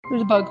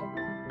There's a bug.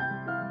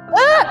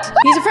 Ah!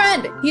 He's a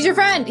friend! He's your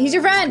friend! He's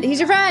your friend! He's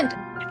your friend!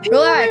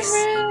 Relax.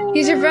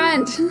 He's your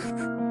friend.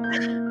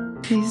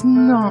 He's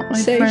not my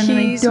Say friend, and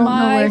I he's don't know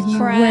my where he went.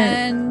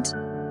 friend.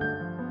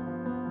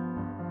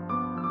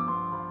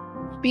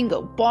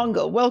 Bingo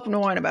bongo. Welcome to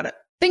Wine About It.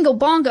 Bingo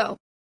bongo.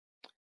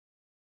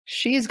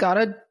 She's got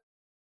a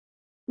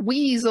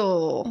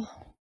weasel.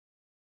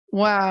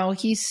 Wow,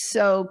 he's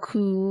so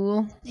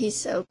cool. He's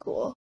so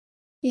cool.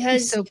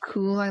 He's so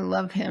cool. I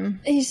love him.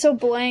 He's so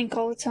blank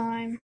all the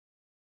time.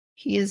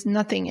 He is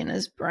nothing in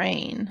his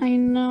brain. I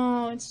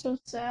know, it's so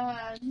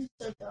sad. He's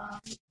so dumb.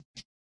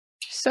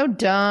 So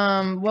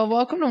dumb. Well,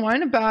 welcome to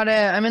Wine About It.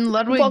 I'm in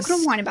Ludwig's Welcome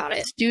to Wine About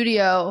It.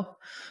 studio.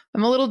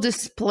 I'm a little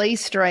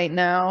displaced right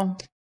now.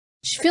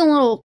 Just feeling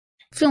a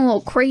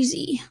little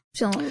crazy.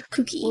 Feeling a little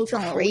kooky. A little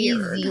feeling crazy, a a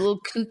little weird. little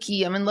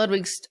kooky. I'm in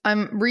Ludwig's.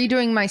 I'm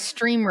redoing my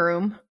stream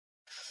room,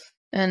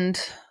 and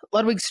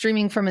Ludwig's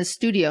streaming from his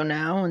studio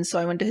now, and so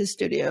I went to his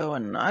studio,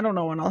 and I don't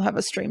know when I'll have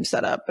a stream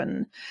set up,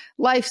 and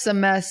life's a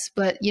mess,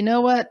 but you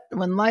know what?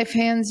 When life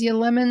hands you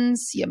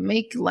lemons, you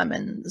make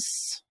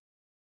lemons.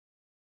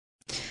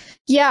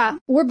 Yeah,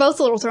 we're both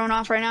a little thrown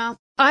off right now.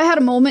 I had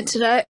a moment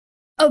today.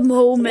 A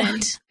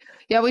moment.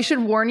 Yeah, we should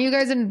warn you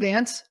guys in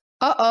advance.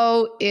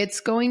 Uh-oh, it's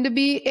going to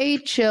be a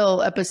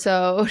chill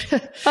episode.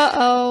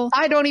 Uh-oh.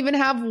 I don't even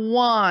have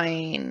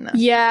wine.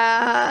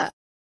 Yeah.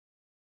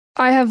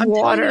 I have I'm telling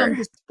you, water. I'm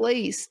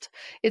displaced.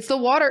 It's the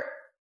water.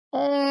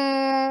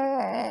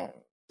 Oh,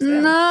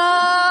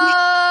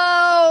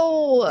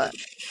 No.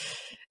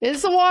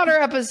 it's the water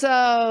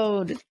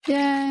episode.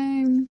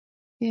 Yay.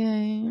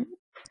 Yay.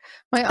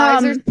 My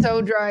eyes are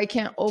so dry, I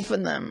can't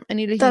open them. I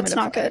need a humidifier. That's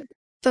not good.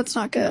 That's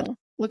not good. No,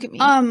 look at me.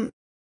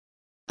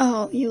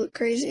 Oh, you look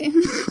crazy.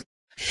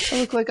 I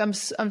look like I'm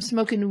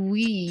smoking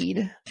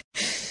weed.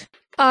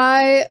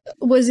 I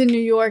was in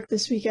New York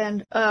this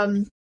weekend.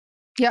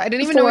 Yeah, I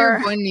didn't even know we were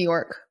going to New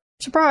York.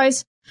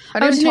 Surprise. I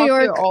didn't was in talk New to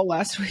you York. all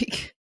last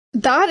week.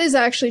 That is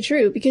actually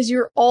true because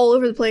you're all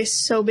over the place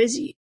so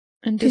busy.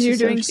 Because you're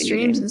doing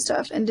streams and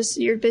stuff and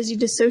you're busy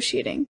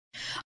dissociating.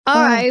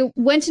 I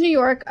went to New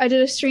York. I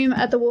did a stream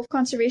at the Wolf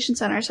Conservation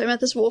Center. So I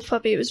met this wolf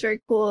puppy. It was very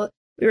cool.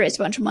 We raised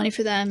a bunch of money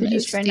for them. Did it you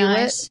was very steal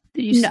nice. it?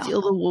 Did you No.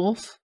 steal the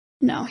wolf?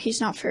 No,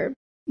 he's not for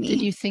me.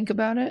 Did you think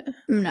about it?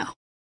 No.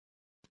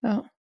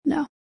 Oh.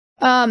 No.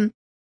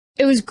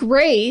 It was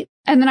great.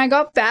 And then I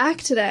got back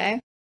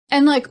today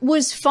and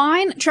was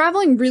fine.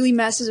 Traveling really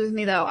messes with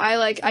me though.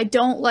 I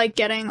don't like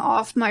getting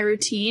off my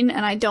routine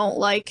and I don't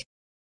like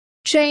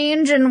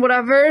change and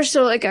whatever.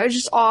 So I was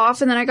just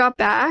off and then I got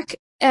back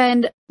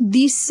and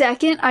the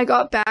second I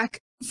got back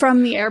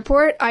from the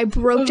airport, I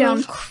broke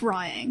down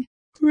crying.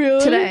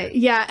 Really? Today.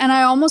 Yeah. And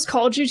I almost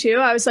called you too.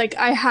 I was like,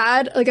 I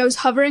was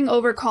hovering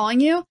over calling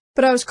you,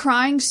 but I was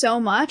crying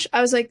so much.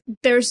 I was like,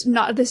 this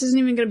isn't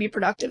even going to be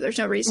productive. There's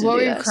no reason What to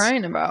do were you this.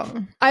 crying about?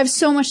 I have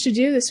so much to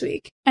do this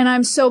week and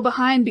I'm so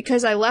behind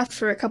because I left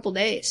for a couple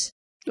days.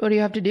 What do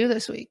you have to do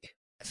this week?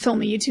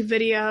 Film a YouTube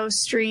video,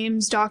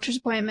 streams, doctor's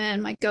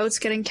appointment, my goat's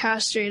getting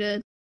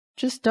castrated.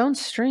 Just don't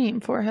stream,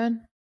 forehead.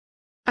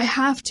 I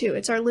have to.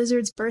 It's our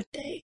lizard's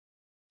birthday.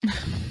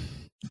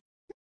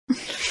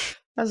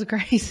 That was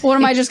crazy. What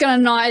am I just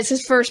gonna not? It's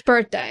his first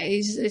birthday.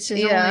 It's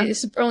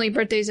the only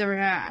birthday he's ever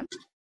had.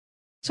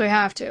 So I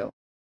have to.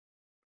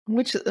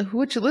 Which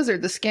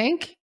lizard? The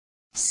skank?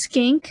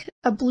 Skink,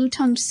 a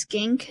blue-tongued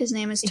skink. His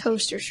name is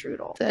Toaster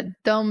Strudel. That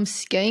dumb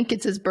skank.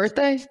 It's his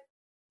birthday?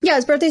 Yeah,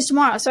 his birthday's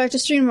tomorrow, so I have to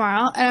stream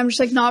tomorrow, and I'm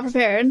just not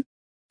prepared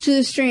to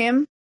the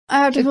stream.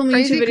 I have to film a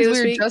YouTube video this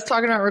we were week. just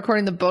talking about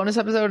recording the bonus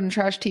episode in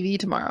Trash TV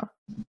tomorrow.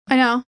 I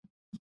know.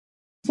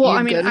 Well, You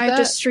I mean, good with I have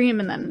to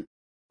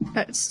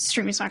that?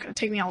 streaming's not going to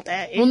take me all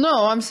day. Well,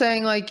 no, I'm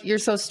saying you're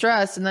so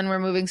stressed, and then we're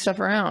moving stuff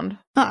around.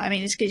 Oh, I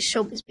mean, it's good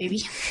showbiz,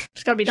 baby.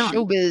 It's got to be done.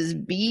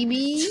 Showbiz,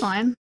 baby. It's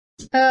fine.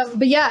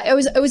 But yeah, it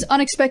was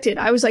unexpected.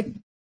 I was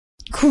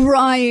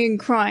crying,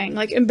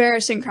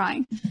 embarrassing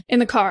crying in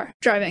the car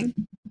driving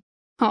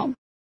home.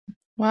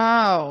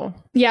 Wow.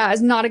 Yeah,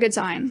 it's not a good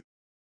sign.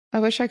 I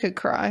wish I could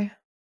cry.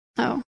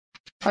 Oh,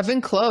 I've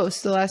been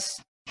close the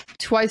last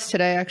twice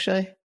today,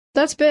 actually.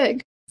 that's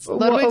big.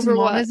 Ludwig's Over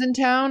mom what? is in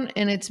town,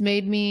 and it's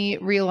made me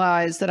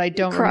realize that I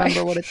don't Cry.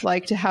 remember what it's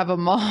like to have a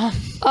mom.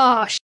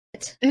 Oh,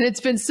 shit. And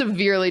it's been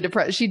severely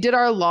depressed. She did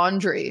our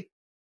laundry.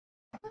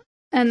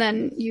 And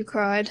then you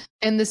cried.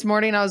 And this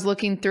morning I was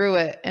looking through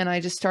it, and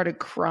I just started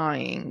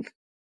crying.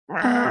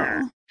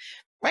 Oh.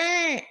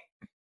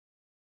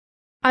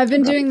 I've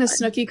been doing the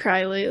Snooki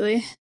cry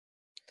lately.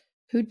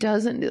 Who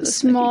doesn't do the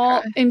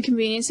Small Snooki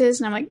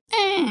inconveniences, and I'm like,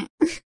 eh.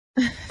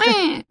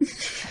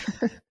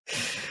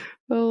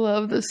 I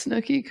love the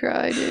Snooki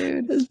cry,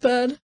 dude. It's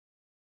bad.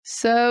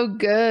 So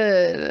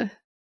good.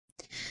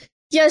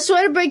 Yeah, so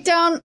I had a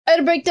breakdown.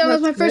 It was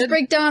That's my first good.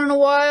 breakdown in a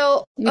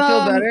while. You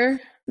feel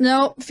better?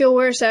 No, feel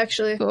worse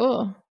actually.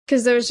 Cool.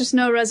 Because there was just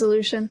no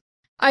resolution.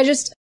 I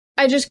just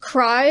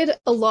cried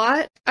a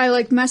lot. I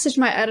messaged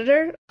my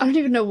editor. I don't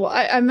even know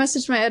why. I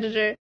messaged my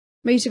editor,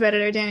 my YouTube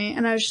editor, Danny,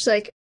 and I was just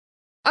like,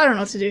 I don't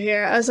know what to do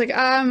here. I was like,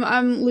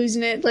 I'm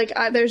losing it.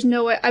 There's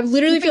no way. I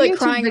literally Make a feel like YouTube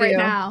crying right video.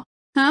 now.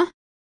 Huh?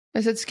 I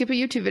said skip a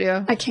YouTube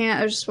video. I can't.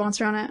 There's a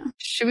sponsor on it.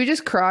 Should we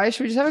just cry?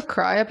 Should we just have a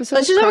cry episode?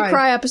 Let's just have a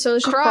cry episode.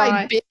 Let's just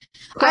cry.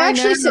 Cry I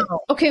actually now. said,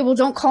 okay, well,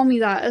 don't call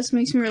me that. This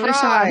makes me really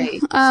Cry,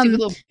 sad. stupid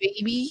little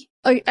baby.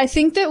 I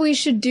think that we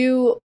should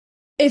do,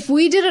 if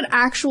we did an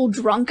actual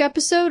drunk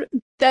episode,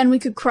 then we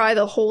could cry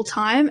the whole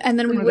time, and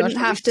then we wouldn't that'd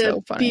have be to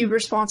so funny. be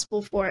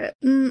responsible for it.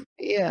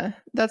 Yeah,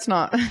 that's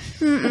not.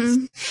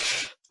 Mm-mm.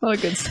 Not a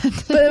good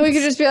sentence. But then we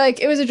could just be like,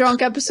 it was a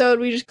drunk episode.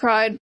 We just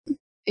cried.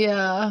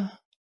 Yeah.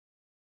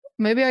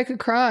 Maybe I could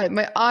cry.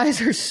 My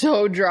eyes are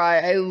so dry.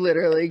 I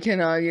literally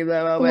cannot give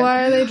that moment.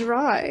 Why are they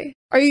dry?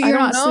 Are you? I You're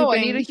don't not know.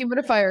 sleeping. I need a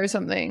humidifier or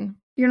something.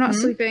 You're not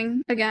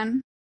sleeping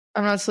again.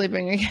 I'm not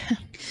sleeping again.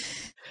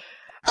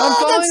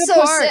 Oh, that's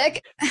so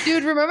sick.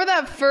 Dude, remember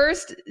that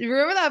first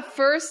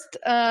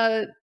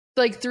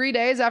like 3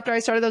 days after I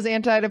started those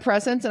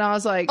antidepressants, and I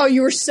was like, Oh,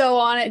 you were so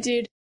on it,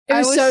 dude. It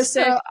was so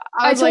sick.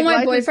 I told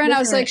my boyfriend, I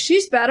was like,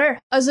 she's better.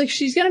 I was like,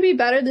 she's gonna be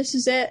better. This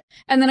is it.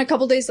 And then a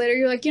couple days later,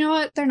 you're like, you know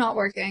what? They're not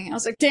working. I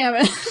was like, damn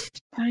it.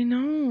 I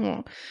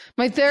know.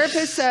 My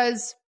therapist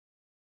says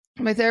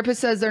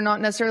they're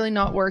not necessarily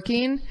not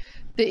working.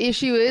 The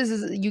issue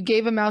is you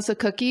gave a mouse a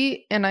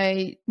cookie, and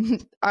I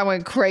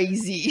went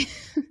crazy.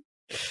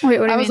 Wait,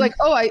 what do you I was mean? like,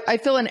 oh, I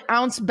feel an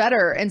ounce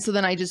better, and so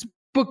then I just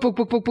book.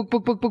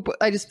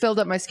 I just filled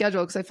up my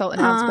schedule because I felt an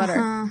ounce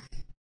better.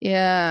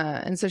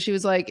 Yeah, and so she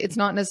was like, it's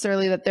not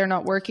necessarily that they're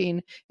not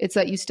working; it's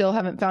that you still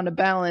haven't found a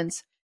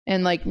balance,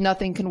 and like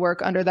nothing can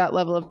work under that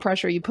level of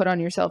pressure you put on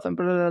yourself, and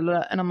blah blah blah.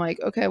 blah. And I'm like,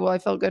 okay, well, I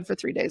felt good for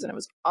 3 days, and it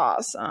was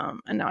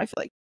awesome, and now I feel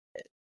like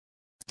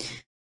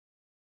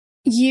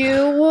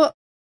you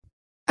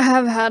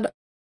have had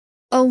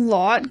a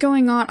lot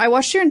going on. I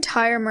watched your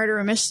entire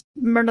murder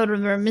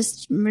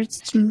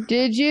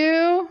Did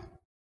you?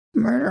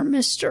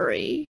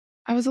 mystery.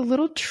 I was a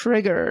little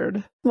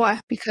triggered Why?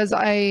 because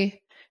I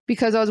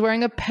was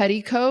wearing a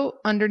petticoat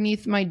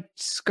underneath my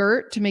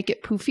skirt to make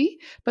it poofy,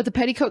 but the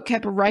petticoat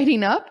kept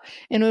riding up,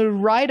 and it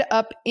would ride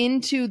up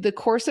into the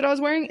corset I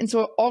was wearing, and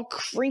so it all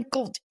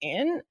crinkled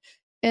in,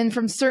 and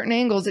from certain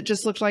angles it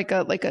just looked like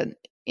an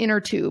inner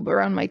tube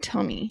around my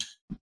tummy.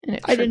 And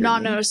I did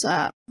not me. notice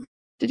that.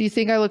 Did you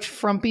think I looked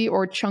frumpy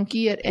or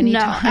chunky at any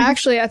time?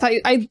 Actually, I thought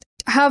I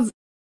have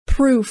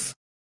proof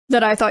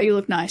that I thought you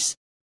looked nice.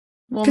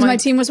 Well, Because my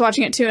team was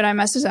watching it too, and I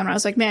messaged them, and I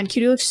was like, man,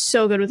 Cutie looks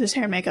so good with his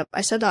hair and makeup.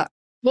 I said that.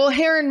 Well,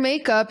 hair and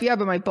makeup, yeah,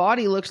 but my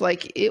body looked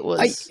like it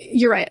was.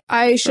 You're right.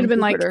 I should have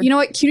been like, Jupiter. you know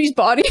what? Cutie's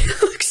body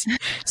looks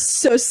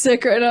so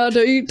sick right now.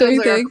 Don't you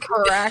like think? A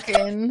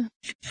kraken.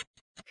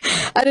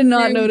 I did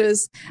not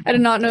notice. I did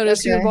not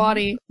notice your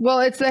body. Well,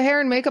 it's the hair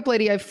and makeup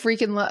lady. I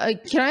freaking love.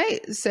 Can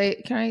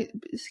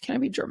I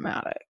be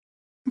dramatic?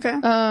 Okay.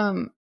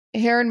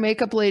 Hair and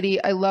makeup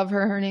lady. I love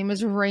her. Her name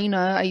is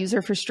Raina. I use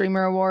her for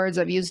streamer awards.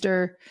 I've used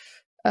her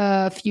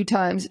a few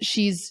times.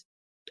 She's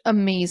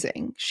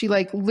amazing. She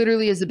like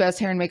literally is the best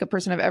hair and makeup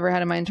person I've ever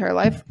had in my entire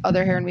life.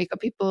 Other hair and makeup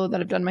people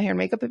that have done my hair and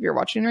makeup, if you're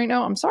watching right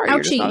now, I'm sorry, you're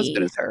just not as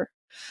good as her.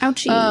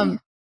 Ouchie.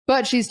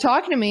 But she's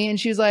talking to me, and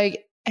she's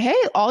like, hey,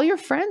 all your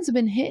friends have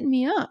been hitting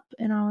me up.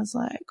 And I was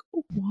like,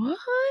 what?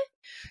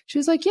 She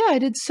was like, yeah, I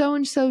did so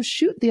and so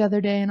shoot the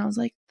other day. And I was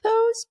like,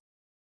 those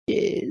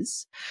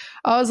is.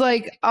 I was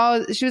like,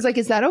 she was like,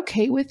 is that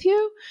okay with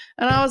you?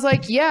 And I was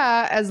like,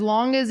 yeah, as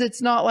long as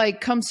it's not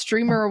like come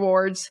streamer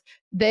awards,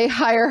 they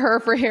hire her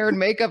for hair and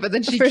makeup, and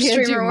then she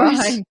can't do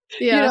mine.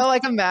 Yeah. You know,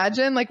 like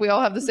imagine like we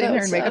all have the same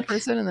hair and makeup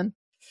person, and then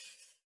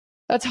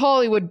that's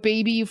Hollywood,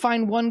 baby. You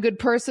find one good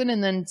person,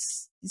 and then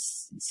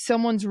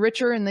someone's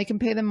richer and they can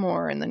pay them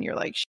more, and then you're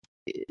like,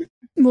 shit.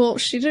 Well,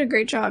 she did a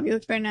great job. You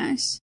look very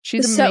nice.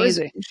 She's the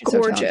amazing. Set was She's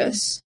so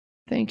gorgeous.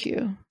 Thank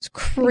you. It's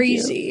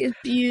crazy. It's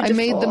beautiful. I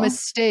made the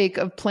mistake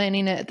of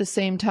planning it at the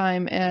same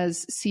time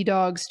as Sea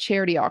Dog's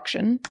charity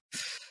auction.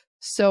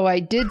 So I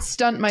did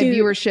stunt my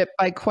viewership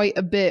by quite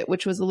a bit,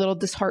 which was a little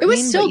disheartening. It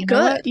was still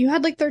good. You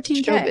had like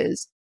 13K.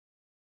 Showbiz.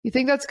 You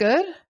think that's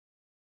good?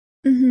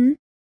 Mm-hmm.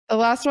 The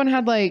last one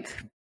had like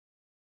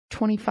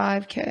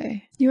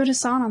 25K. You had a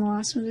song on the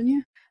last one, didn't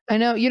you? I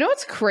know. You know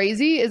what's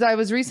crazy is I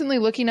was recently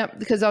looking up,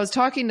 because I was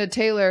talking to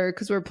Taylor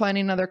because we were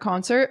planning another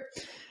concert.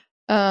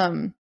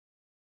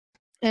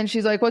 And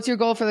she's like, what's your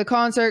goal for the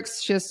concert?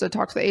 She has to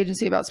talk to the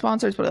agency about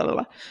sponsors, blah, blah,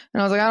 blah.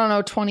 And I was like, I don't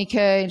know, 20K.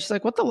 And she's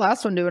like, what'd the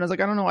last one do? And I was like,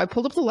 I don't know. I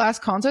pulled up the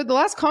last concert. The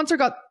last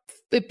concert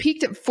it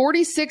peaked at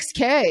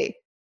 46K.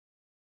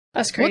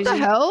 That's crazy. What the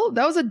hell?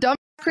 That was a dumb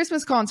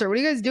Christmas concert. What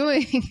are you guys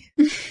doing?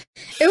 It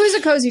was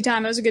a cozy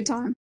time. It was a good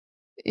time.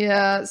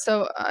 Yeah.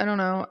 So I don't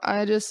know.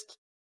 I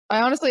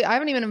honestly, I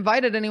haven't even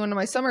invited anyone to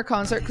my summer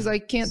concert because I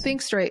can't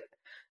think straight.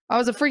 I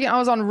was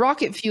on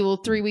rocket fuel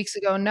 3 weeks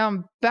ago, and now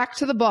I'm back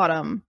to the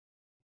bottom.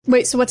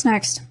 Wait, so what's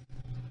next?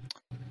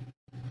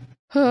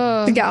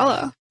 The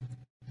gala.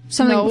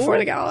 Something before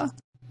the gala.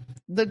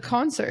 The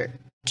concert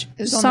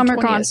is on summer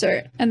the 20th.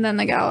 concert and then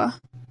the gala.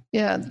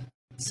 Yeah.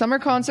 Summer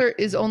concert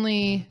is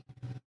only,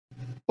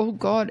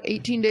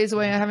 18 days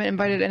away. I haven't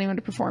invited anyone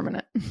to perform in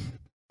it.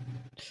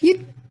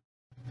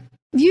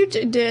 You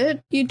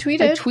did. You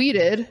tweeted. I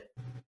tweeted.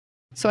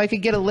 so I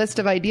could get a list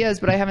of ideas,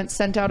 but I haven't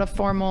sent out a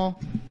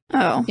formal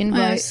invite.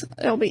 Nice.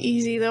 It'll be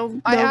easy. They'll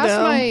I asked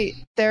go. my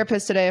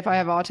therapist today if I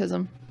have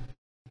autism.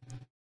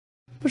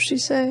 What'd she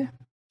say?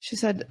 She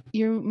said,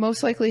 you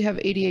most likely have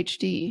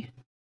ADHD.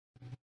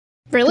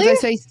 Really? I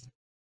say,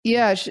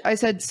 yeah. I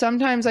said,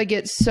 sometimes I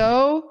get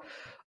so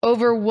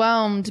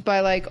overwhelmed by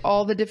like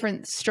all the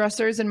different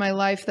stressors in my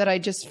life that I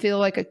just feel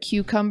like a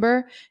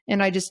cucumber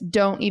and I just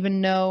don't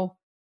even know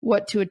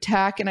what to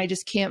attack and I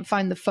just can't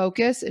find the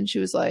focus. And she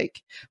was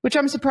like, which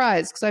I'm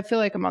surprised because I feel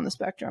like I'm on the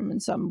spectrum in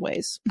some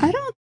ways.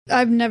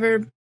 I've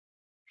never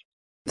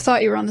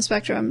thought you were on the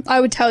spectrum. I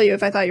would tell you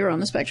if I thought you were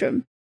on the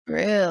spectrum.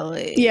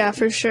 Really? Yeah,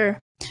 for sure.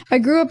 I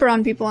grew up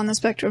around people on the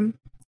spectrum.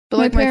 But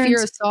like my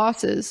fear of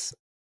sauces.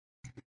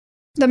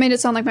 That made it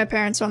sound like my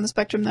parents are on the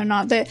spectrum. They're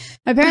not.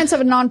 My parents have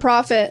a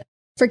nonprofit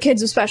for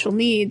kids with special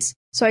needs.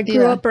 So I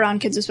grew up around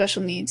kids with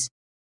special needs.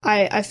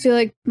 I feel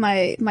like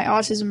my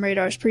autism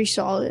radar is pretty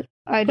solid.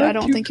 I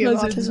don't think you have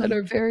autism. That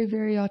are very,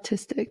 very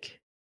autistic.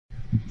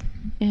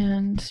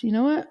 And you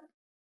know what?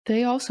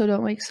 They also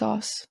don't like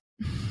sauce.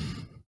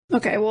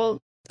 Okay, well,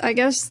 I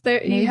guess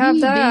you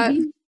have that.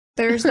 Maybe.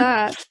 There's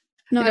that.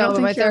 No, I don't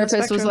think my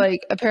therapist was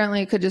like,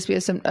 apparently it could just be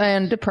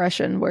and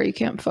depression where you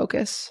can't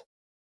focus.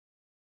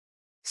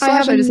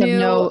 I just have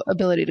no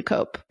ability to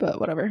cope, but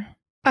whatever.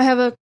 I have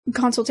a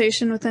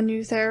consultation with a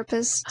new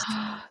therapist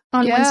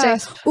on Wednesday.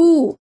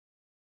 Ooh,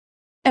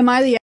 am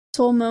I the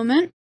asshole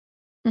moment?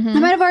 Mm-hmm. I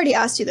might have already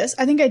asked you this.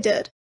 I think I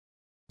did.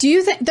 Do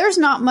you think there's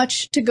not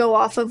much to go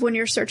off of when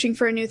you're searching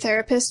for a new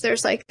therapist?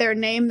 There's like their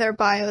name, their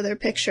bio, their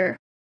picture.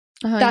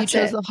 That's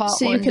you chose the hot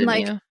so one, you can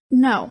like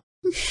no.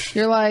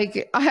 You're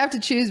like, I have to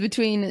choose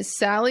between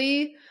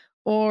Sally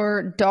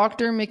or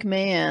Dr.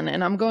 McMahon,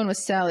 and I'm going with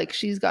Sally because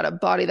she's got a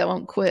body that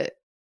won't quit.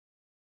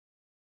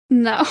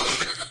 No.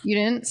 You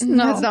didn't?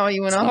 No. That's not what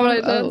you went on.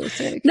 Oh,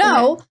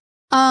 no.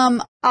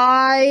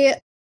 Okay.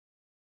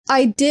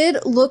 I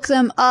did look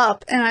them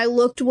up and I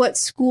looked what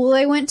school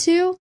they went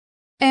to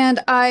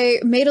and I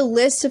made a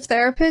list of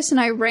therapists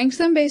and I ranked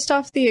them based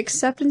off the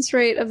acceptance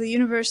rate of the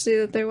university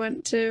that they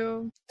went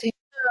to. Damn.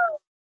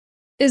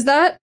 Is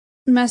that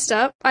messed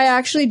up? I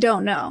actually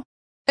don't know.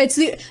 It's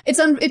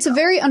a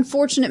very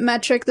unfortunate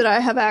metric that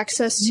I have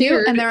access to.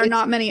 Weird. And there are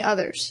not many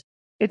others.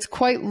 It's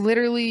quite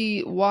literally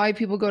why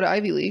people go to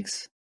Ivy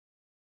Leagues.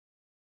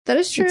 That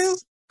is true.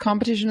 It's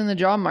competition in the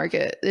job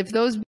market. If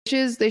those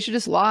bitches, they should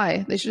just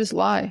lie. They should just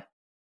lie.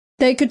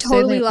 They could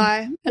totally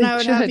lie. And I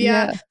would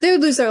have, they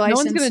would lose their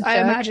license, no I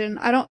imagine.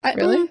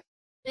 Really?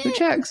 Who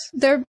checks?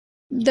 They're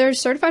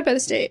certified by the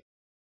state.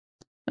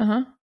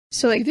 Uh-huh.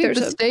 So like you think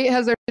the state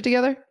has their shit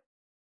together?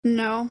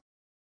 No.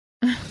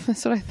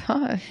 That's what I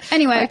thought.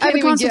 Anyway, I have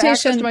a consultation. Get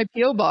access to my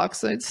PO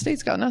box. The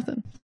state's got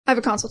nothing. I have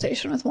a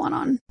consultation with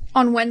one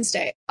on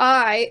Wednesday.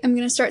 I am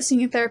going to start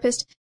seeing a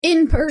therapist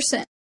in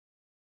person,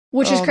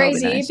 which is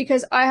crazy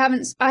because I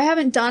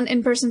haven't done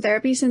in-person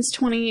therapy since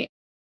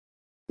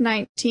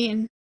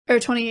 2019 or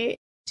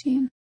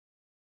 2018.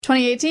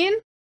 2018?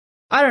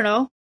 I don't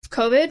know.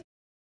 COVID.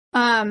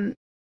 And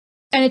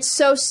it's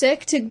so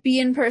sick to be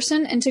in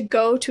person and to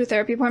go to a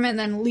therapy appointment and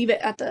then leave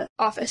it at the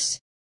office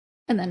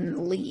and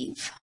then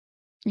leave.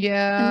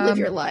 Yeah. And live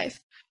your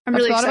life. I'm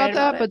really thought excited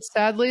about that, but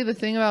sadly, the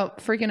thing about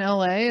freaking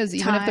LA is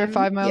even if they're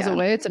 5 miles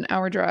away, it's an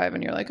hour drive,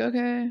 and you're like,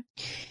 okay.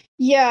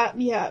 Yeah.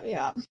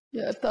 Yeah,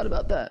 I've thought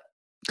about that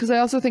because I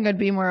also think I'd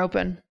be more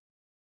open.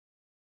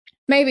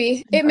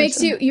 Maybe it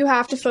makes you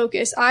have to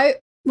focus.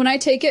 When I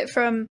take it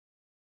from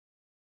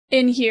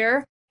in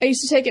here, I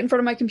used to take it in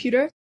front of my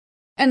computer,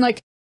 and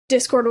like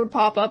Discord would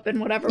pop up and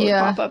whatever would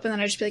pop up, and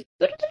then I'd just be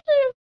like,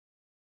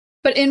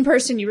 but in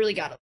person, you really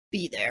gotta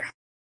be there.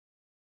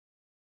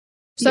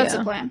 So that's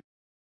the plan.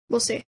 We'll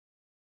see.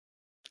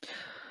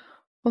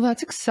 Well,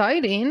 that's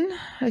exciting,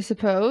 I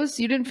suppose.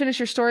 You didn't finish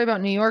your story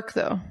about New York,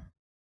 though.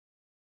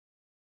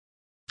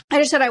 I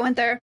just said I went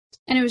there,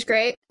 and it was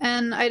great.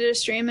 And I did a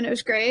stream, and it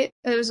was great.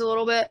 It was a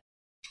little bit...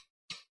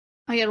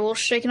 I get a little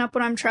shaken up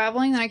when I'm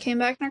traveling, and I came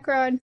back and I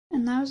cried.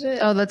 And that was it.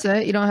 Oh, that's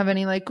it? You don't have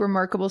any, like,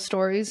 remarkable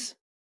stories?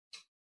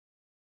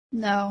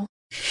 No.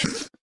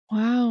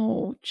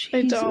 Wow. Jesus.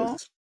 I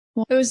don't.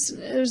 Well, it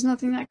was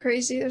nothing that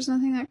crazy. There's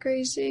nothing that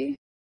crazy.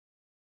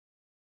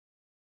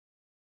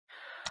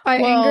 I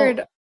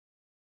got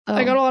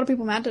a lot of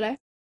people mad today.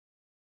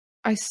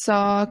 I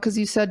saw, because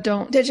you said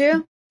don't. Did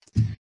you?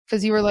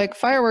 Because you were like,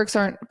 fireworks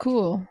aren't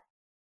cool.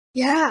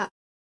 Yeah.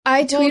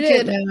 I tweeted.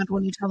 People get mad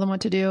when you tell them what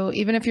to do.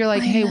 Even if you're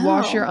like, hey,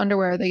 wash your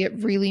underwear, they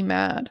get really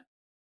mad.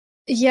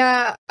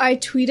 Yeah, I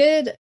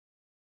tweeted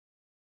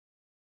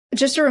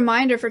just a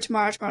reminder for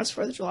tomorrow. Tomorrow's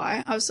 4th of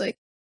July. I was like,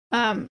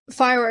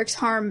 fireworks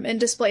harm and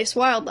displace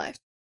wildlife.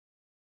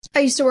 I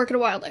used to work at a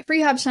wildlife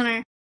rehab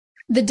center.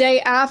 The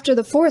day after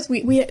the 4th,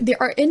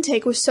 our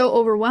intake was so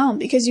overwhelmed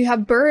because you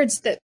have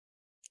birds that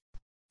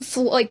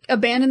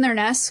abandon their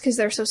nests because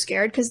they're so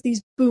scared because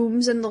these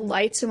booms and the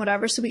lights and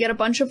whatever. So we get a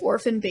bunch of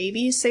orphan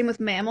babies. Same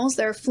with mammals.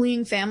 They're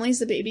fleeing families.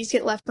 The babies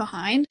get left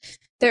behind.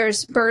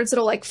 There's birds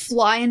that'll like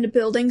fly into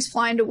buildings,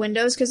 fly into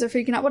windows because they're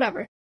freaking out,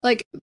 whatever.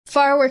 Like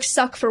fireworks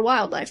suck for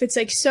wildlife. It's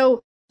like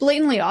so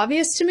blatantly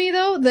obvious to me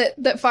though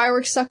that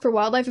fireworks suck for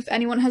wildlife. If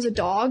anyone has a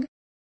dog,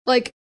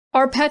 like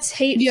our pets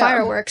hate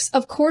fireworks.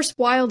 Of course,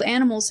 wild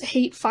animals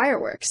hate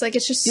fireworks. Like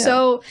it's just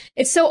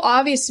it's so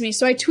obvious to me.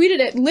 So I tweeted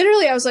it.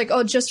 Literally, I was like,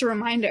 "Oh, just a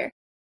reminder."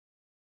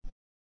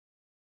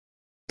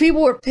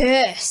 People were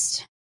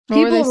pissed.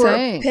 People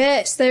were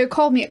pissed. They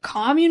called me a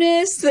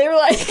communist. They were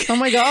like, "Oh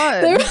my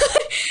god!"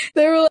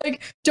 They were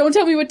like, "Don't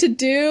tell me what to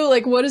do.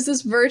 Like, what is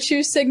this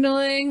virtue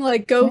signaling?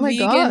 Like, go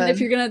vegan if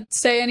you're gonna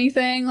say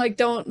anything. Like,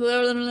 don't."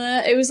 Blah, blah,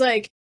 blah. It was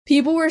like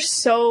people were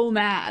so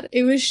mad.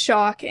 It was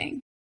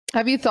shocking.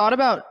 Have you thought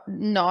about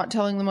not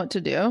telling them what to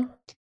do?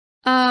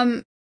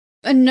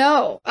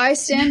 No. I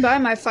stand by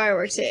my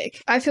firework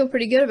take. I feel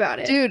pretty good about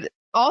it, dude.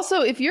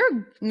 Also, if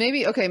you're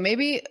maybe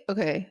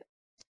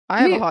I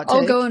have a hot take.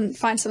 I'll go and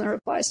find some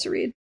replies to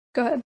read.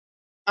 Go ahead.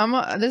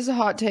 This is a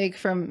hot take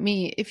from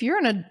me. If you're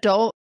an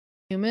adult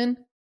human,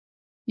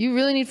 you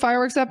really need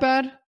fireworks that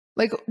bad?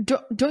 Like,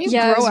 don't you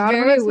grow out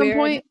of it at some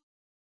point?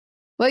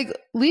 Like,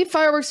 leave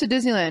fireworks to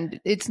Disneyland.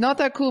 It's not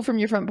that cool from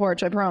your front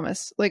porch, I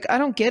promise. Like, I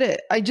don't get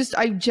it. I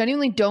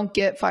genuinely don't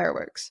get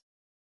fireworks.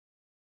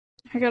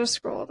 I gotta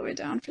scroll all the way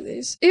down for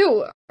these.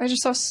 Ew! I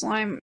just saw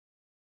slime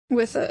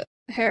with a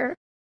hair.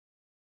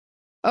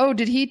 Oh,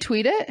 did he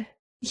tweet it?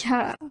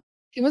 Yeah.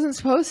 He wasn't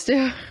supposed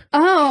to.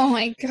 Oh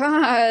my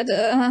god.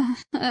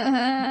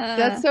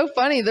 That's so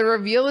funny. The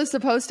reveal is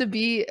supposed to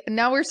be...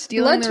 Now we're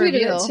stealing the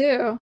reveal. It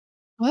too.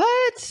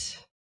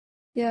 What?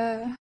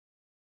 Yeah.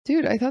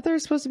 Dude, I thought there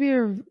was supposed to be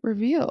a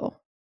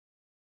reveal.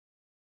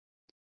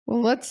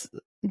 Well,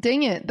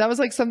 dang it. That was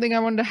like something I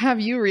wanted to have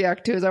you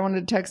react to, as I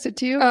wanted to text it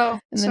to you. Oh,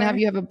 and then have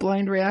you have a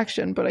blind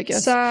reaction. But I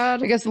guess...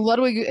 Sad. I guess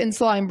Ludwig and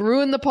Slime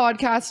ruined the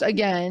podcast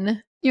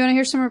again. You want to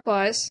hear some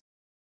replies?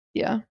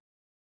 Yeah.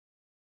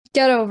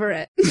 Get over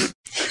it.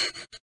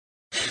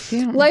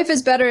 Damn. Life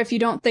is better if you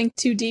don't think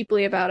too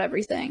deeply about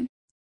everything.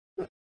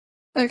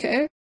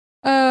 Okay.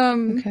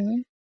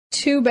 Okay.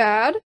 Too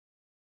bad.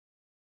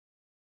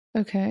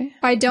 Okay.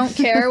 I don't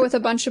care with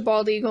a bunch of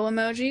bald eagle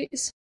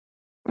emojis.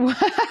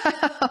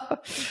 Wow.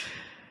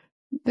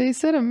 They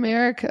said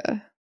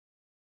America.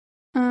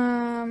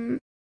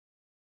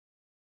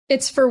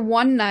 It's for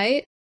one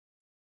night.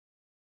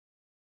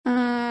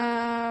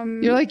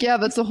 You're like, yeah,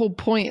 that's the whole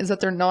point, is that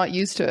they're not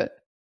used to it.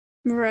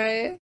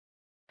 Right.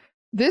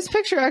 This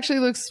picture actually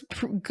looks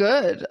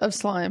good of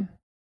Slime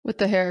with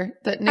the hair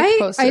that Nick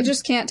posted. I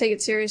just can't take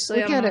it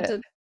seriously. Look at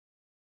it.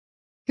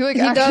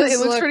 It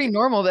looks pretty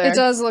normal there. It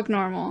does look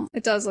normal.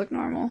 It does look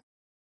normal.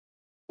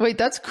 Wait,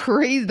 that's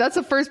crazy. That's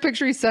the first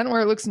picture he sent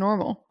where it looks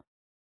normal.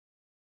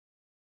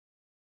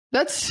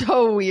 That's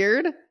so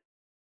weird.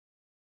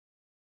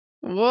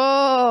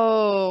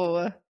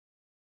 Whoa.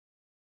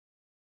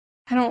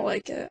 I don't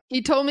like it.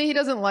 He told me he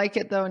doesn't like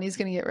it though, and he's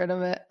going to get rid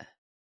of it.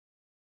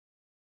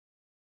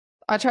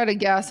 I tried to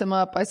gas him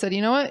up. I said,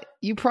 you know what?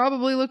 You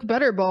probably look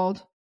better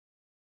bald.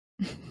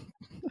 I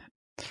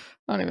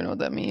don't even know what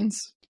that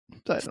means.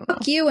 I don't know.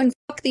 Fuck you and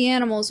fuck the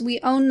animals. We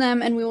own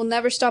them and we will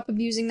never stop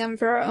abusing them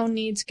for our own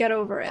needs. Get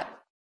over it.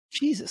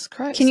 Jesus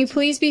Christ. Can you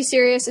please be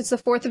serious? It's the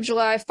 4th of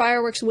July.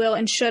 Fireworks will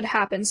and should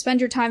happen.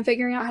 Spend your time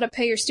figuring out how to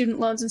pay your student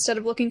loans instead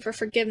of looking for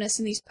forgiveness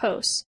in these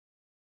posts.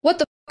 What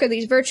the fuck are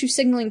these virtue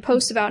signaling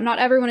posts about? Not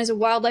everyone is a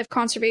wildlife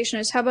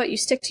conservationist. How about you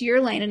stick to your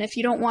lane, and if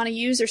you don't want to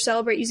use or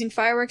celebrate using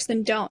fireworks,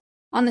 then don't.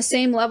 On the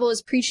same level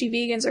as preachy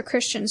vegans or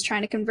Christians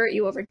trying to convert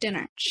you over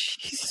dinner.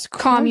 Jesus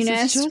Christ,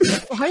 communist. It's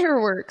just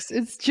fireworks.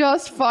 It's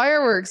just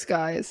fireworks,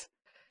 guys.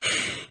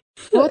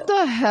 What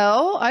the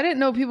hell? I didn't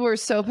know people were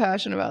so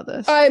passionate about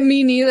this.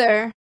 Me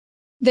neither.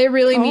 They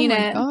really mean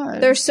it. God.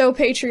 They're so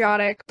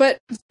patriotic. But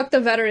fuck the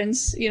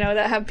veterans,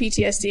 that have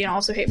PTSD and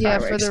also hate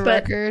fireworks. Yeah, for the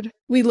but record.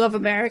 We love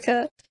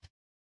America.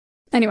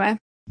 Anyway.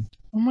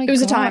 Oh my God. It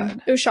was a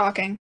time. It was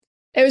shocking.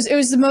 It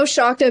was the most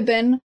shocked I've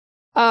been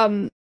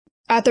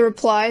at the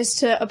replies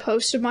to a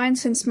post of mine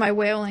since my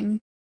whaling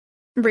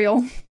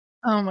reel.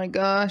 Oh my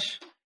gosh.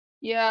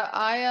 Yeah,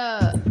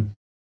 I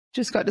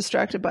just got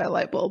distracted by a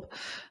light bulb.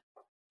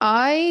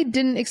 I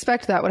didn't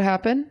expect that would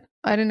happen.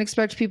 I didn't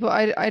expect people.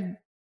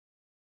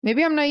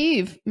 Maybe I'm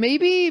naive.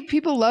 Maybe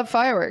people love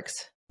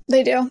fireworks.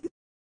 They do.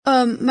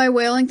 My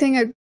whaling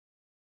thing.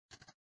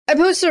 I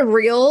posted a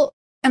reel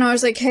and I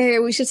was like, "Hey,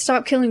 we should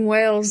stop killing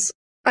whales."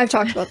 I've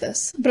talked about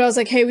this, but I was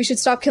like, "Hey, we should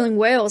stop killing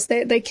whales.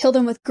 They kill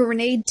them with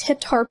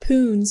grenade-tipped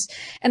harpoons,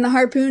 and the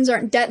harpoons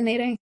aren't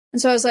detonating."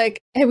 And so I was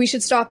like, "Hey, we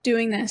should stop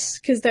doing this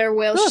because there are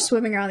whales just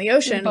swimming around the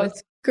ocean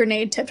with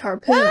grenade-tipped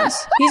harpoons."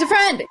 He's a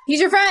friend. He's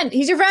your friend.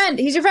 He's your friend.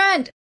 He's your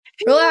friend.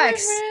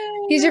 Relax.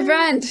 He's your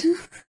friend.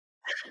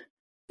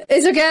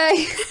 It's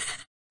okay.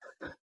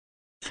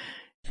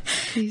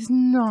 He's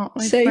not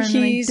my Say friend.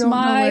 he's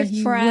my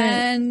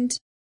friend,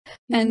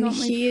 and not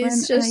my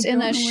he's friend, just and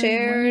in I a don't know where he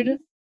shared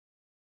went.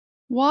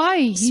 Why?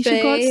 He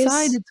should go space.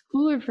 outside. It's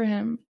cooler for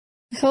him.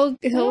 He'll.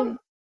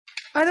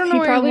 I don't know. He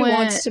where probably went,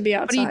 wants to be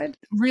but outside.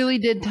 he really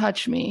did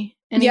touch me.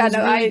 And Yeah, he was no,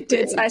 really I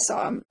did. big. I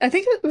saw him. I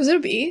think was it a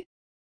bee?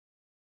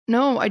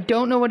 No, I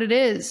don't know what it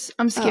is.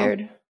 I'm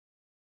scared.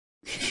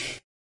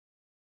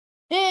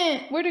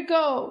 Where'd it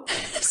go?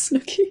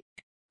 Snooky.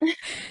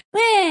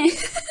 Meh.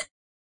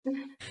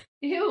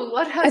 Ew,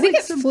 what has I think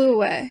like it some... flew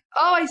away.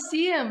 Oh, I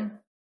see him.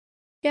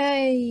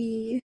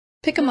 Yay.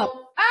 Pick him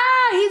up.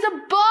 Ah, he's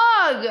a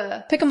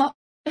bug! Pick him up.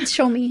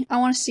 Show me. I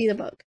want to see the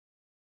bug.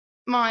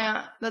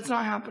 Maya, that's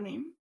not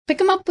happening.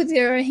 Pick him up with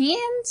your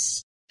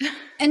hands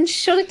and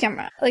show the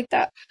camera like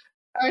that.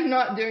 I'm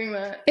not doing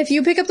that. If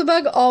you pick up the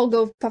bug, I'll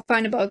go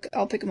find a bug.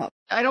 I'll pick him up.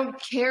 I don't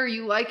care.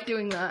 You like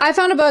doing that. I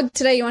found a bug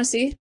today. You want to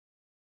see?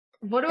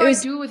 What do I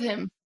do with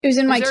him? It was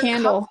in my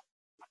candle.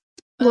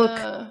 Look.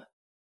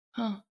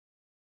 Huh.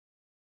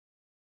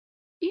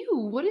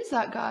 Ew, what is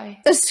that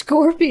guy? A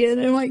scorpion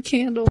in my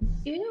candle.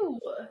 Ew.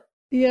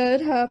 Yeah,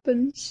 it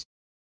happens.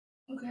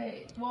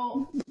 Okay,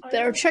 well...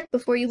 Better check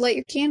before you light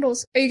your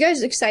candles. Are you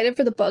guys excited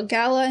for the bug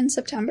gala in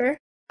September?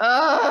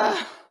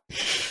 I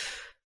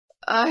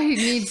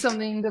need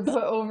something to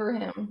put over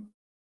him.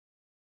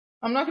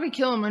 I'm not going to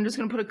kill him. I'm just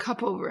going to put a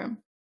cup over him.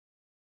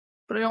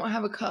 But I don't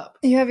have a cup.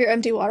 You have your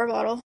empty water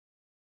bottle.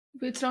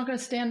 But it's not going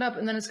to stand up,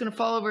 and then it's going to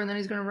fall over, and then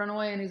he's going to run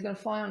away, and he's going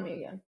to fly on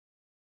me again.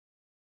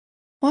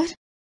 What?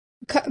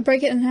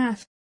 Break it in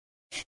half.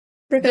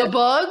 Rip the it.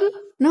 Bug?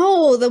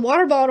 No, the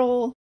water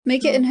bottle.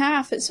 Make it in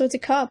half so it's a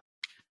cup.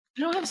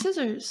 I don't have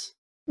scissors.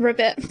 Rip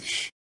it.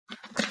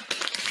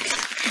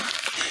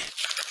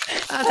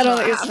 I don't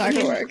think it's not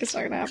gonna work. It's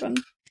not gonna happen.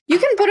 You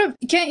can put him.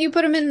 Can't you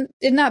put him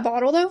in that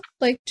bottle though?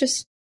 Like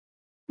just.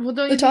 Well,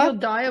 don't you think he'll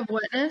die of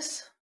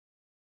wetness?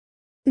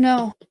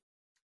 No.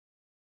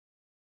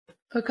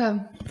 Okay.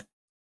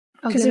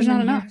 Because there's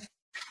not enough.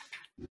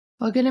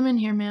 I'll get him in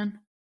here, man.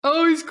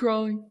 Oh, he's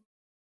crawling.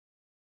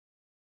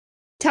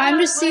 Time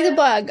to see the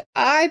bug.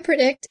 I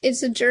predict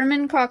it's a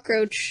German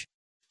cockroach.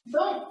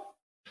 Don't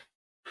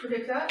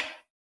predict that.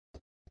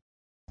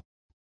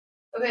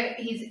 Okay,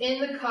 he's in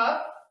the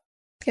cup.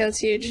 Okay, that's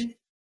huge. He's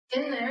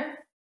in there,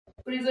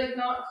 but he's like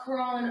not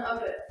crawling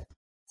up it,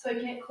 so I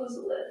can't close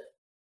the lid.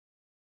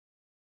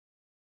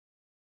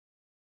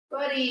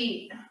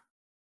 Buddy.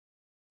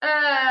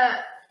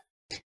 Man.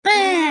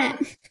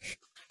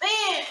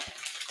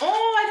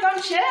 Oh, I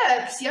found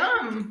chips.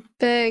 Yum.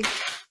 Big.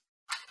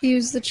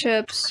 Use the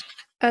chips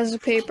as a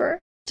paper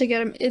to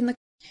get him in the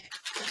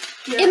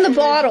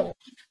bottle.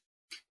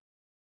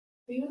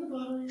 Are you in the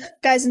bottle yet?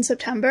 Guys, in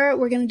September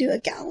we're gonna do a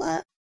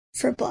gala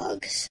for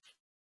bugs.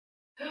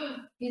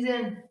 He's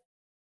in.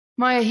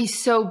 Maya,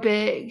 he's so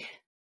big.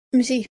 Let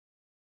me see.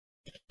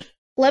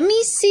 Let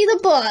me see the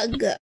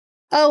bug.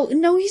 Oh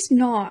no, he's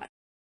not.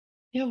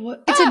 Yeah,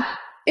 what?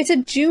 It's a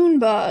June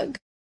bug.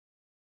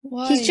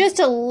 Why? He's just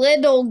a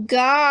little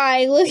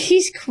guy. Look,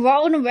 he's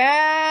crawling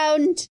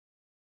around.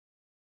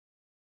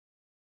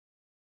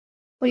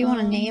 What do you want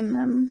to name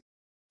him?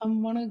 I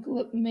want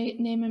to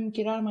name him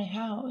Get Out of My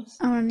House.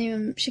 I want to name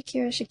him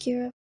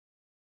Shakira.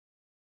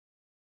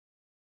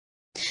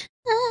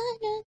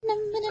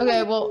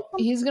 Okay, well,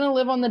 he's going to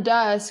live on the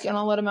desk, and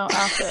I'll let him out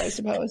after, I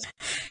suppose.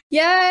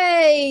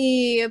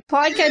 Yay!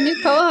 Podcast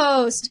new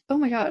co-host. Oh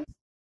my god.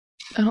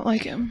 I don't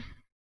like him.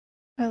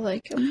 I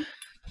like him.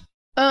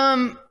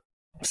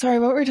 Sorry,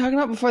 what were we talking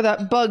about before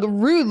that bug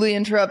rudely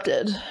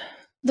interrupted?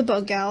 The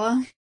bug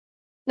gala.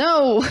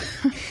 No.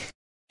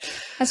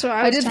 That's what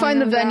I did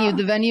find the venue. About.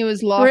 The venue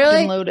is locked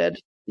and loaded.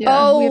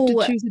 Yeah, we have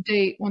to choose a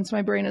date once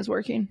my brain is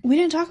working. We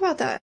didn't talk about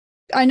that.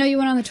 I know you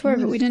went on the tour,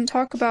 but we didn't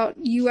talk about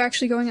you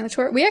actually going on the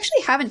tour. We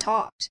actually haven't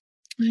talked.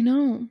 I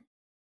know.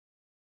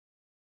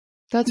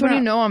 That's when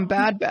you know I'm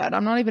bad.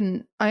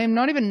 I am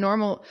not even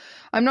normal.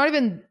 I'm not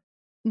even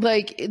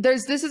like,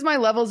 this is my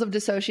levels of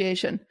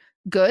dissociation.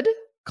 Good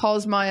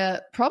calls Maya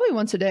probably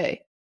once a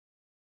day.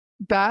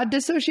 Bad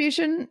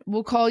dissociation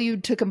will call you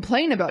to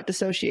complain about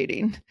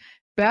dissociating.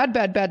 Bad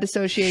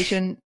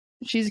dissociation.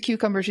 She's a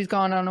cucumber. She's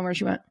gone. I don't know where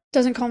she went.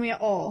 Doesn't call me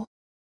at all.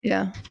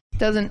 Yeah.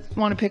 Doesn't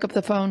want to pick up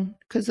the phone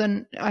because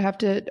then I have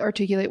to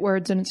articulate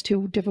words and it's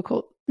too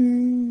difficult.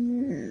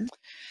 So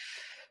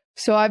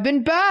I've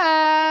been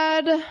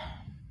bad,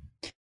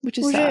 which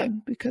is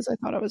sad because I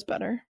thought I was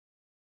better.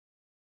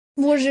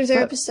 What did your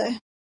therapist say?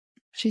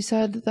 She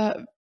said that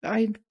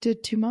I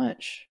did too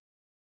much.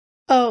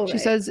 Oh, she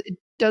says it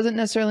doesn't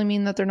necessarily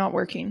mean that they're not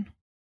working.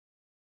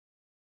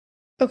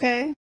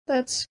 Okay,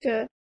 that's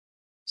good.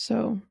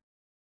 So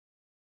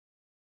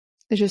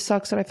it just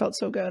sucks that I felt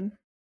so good.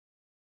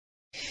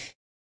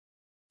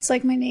 It's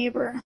like my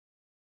neighbor.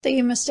 They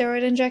gave him a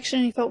steroid injection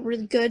and he felt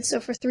really good. So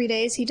for 3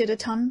 days he did a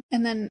ton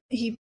and then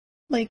he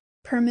like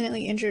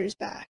permanently injured his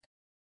back.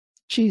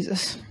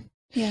 Jesus.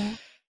 Yeah.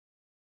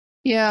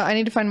 Yeah, I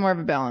need to find more of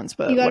a balance,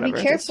 but you gotta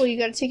be careful. You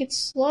gotta take it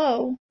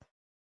slow.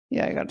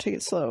 Yeah, I gotta take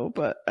it slow,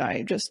 but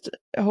I just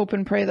hope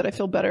and pray that I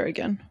feel better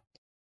again.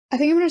 I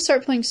think I'm gonna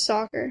start playing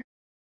soccer.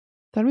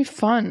 That'd be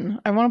fun.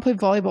 I want to play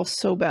volleyball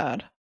so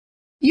bad.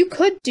 You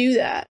could do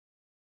that.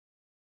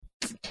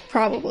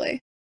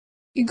 Probably.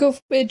 You go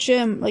for a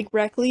gym, like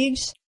rec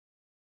leagues.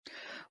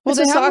 Well,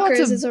 so soccer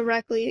is a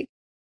rec league.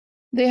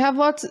 They have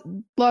lots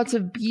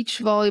of beach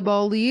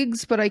volleyball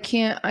leagues, but I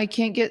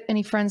can't get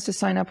any friends to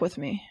sign up with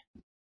me.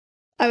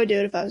 I would do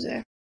it if I was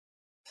there.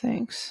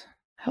 Thanks.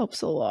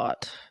 Helps a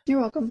lot.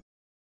 You're welcome.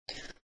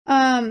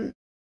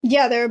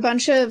 Yeah, there are a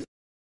bunch of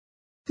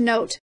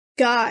note,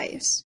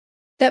 guys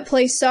that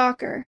play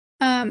soccer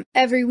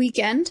every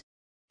weekend,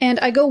 and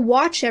I go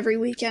watch every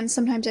weekend.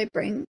 Sometimes I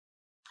bring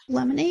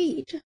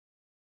lemonade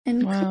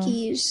and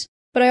cookies,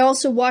 but I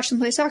also watch them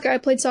play soccer. I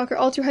played soccer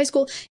all through high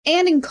school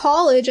and in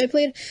college. I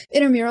played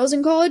intramurals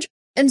in college,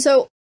 and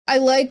so I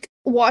like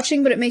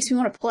watching, but it makes me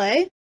want to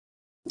play.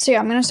 So yeah,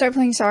 I'm gonna start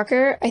playing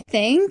soccer, I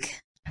think,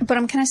 but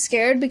I'm kind of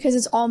scared because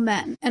it's all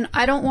men, and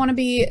I don't want to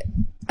be.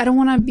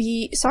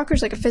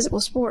 Soccer's like a physical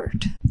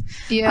sport.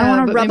 Yeah, I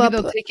want to but rub maybe up.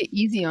 they'll take it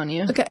easy on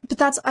you. Okay,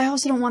 but I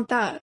also don't want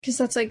that because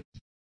that's like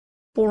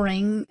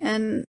boring,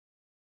 and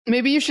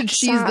Maybe you should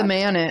she's the sad.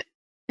 man it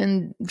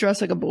and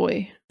dress like a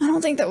boy. I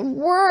don't think that would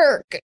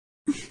work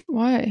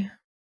Why?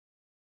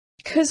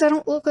 because I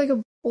don't look like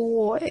a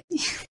boy.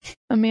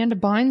 Amanda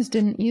Bynes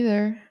didn't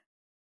either.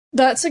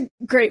 That's a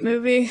great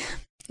movie.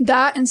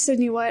 That and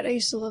Sydney White. I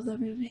used to love that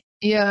movie.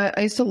 Yeah,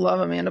 I used to love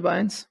Amanda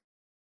Bynes.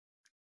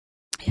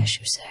 Yeah,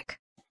 she was sick.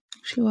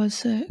 She was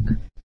sick.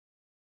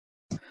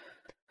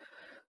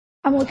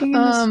 I'm looking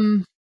at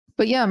this.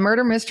 But yeah,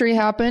 Murder Mystery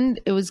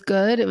happened. It was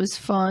good. It was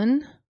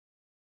fun.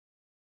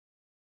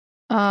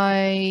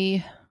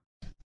 I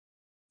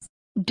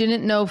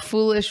didn't know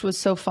Foolish was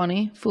so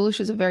funny. Foolish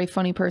is a very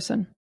funny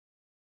person.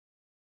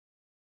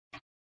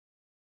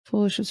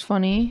 Foolish was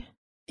funny.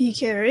 He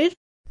carried.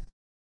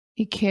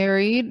 He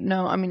carried.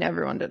 No, I mean,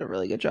 everyone did a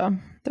really good job.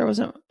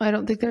 I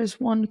don't think there's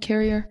one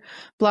carrier.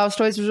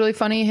 Blastoise was really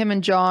funny. Him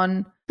and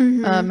John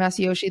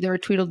Masayoshi, they were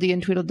Tweedledee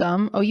and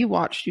Tweedledum. Oh, you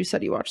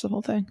said you watched the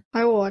whole thing.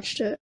 I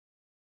watched it.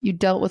 You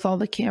dealt with all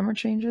the camera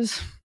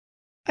changes.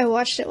 I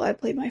watched it while I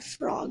played my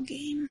frog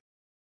game.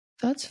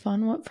 That's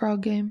fun. What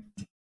frog game?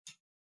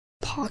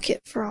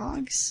 Pocket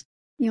frogs.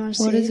 You want to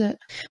see What is it?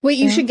 Wait,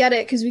 you should get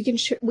it because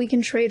we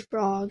can trade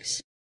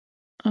frogs.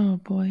 Oh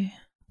boy.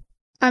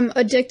 I'm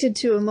addicted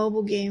to a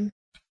mobile game.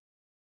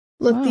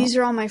 Look, Wow. these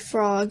are all my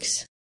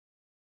frogs.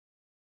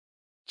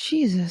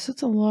 Jesus,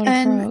 that's a lot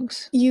And of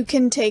frogs. you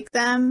can take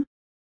them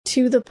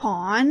to the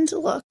pond,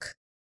 look.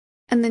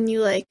 And then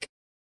you like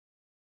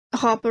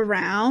hop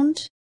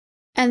around.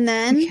 And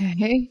then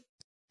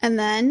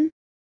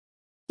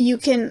you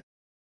can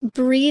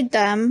breed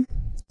them,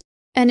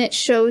 and it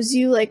shows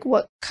you like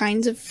what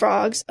kinds of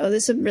frogs. Oh,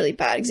 this is a really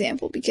bad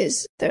example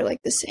because they're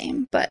like the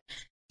same, but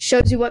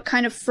shows you what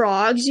kind of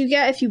frogs you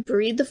get if you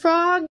breed the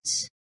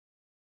frogs.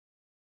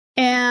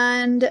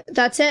 And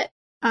that's it.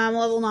 I'm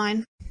level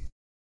 9.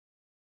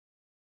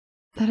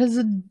 That is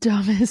the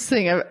dumbest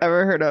thing I've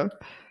ever heard of.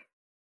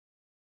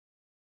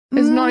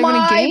 It's not even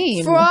a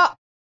game.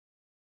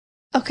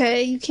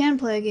 Okay, you can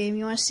play a game.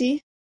 You want to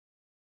see?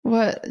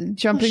 What?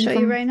 Jumping I'll show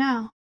you right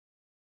now.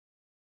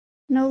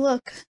 No,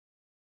 look.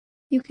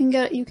 You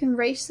can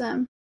race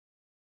them.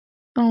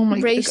 Oh my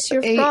god. Race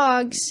your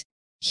frogs.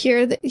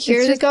 Here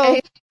they go.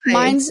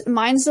 Mine's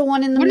the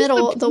one in the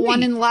middle, the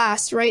one in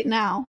last right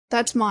now.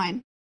 That's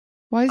mine.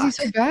 Why is he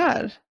so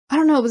bad? I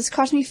don't know, but this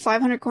cost me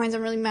 500 coins.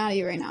 I'm really mad at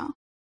you right now.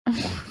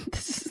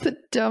 This is the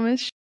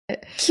dumbest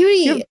shit.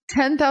 Cutie! You have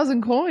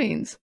 10,000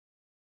 coins.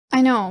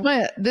 I know.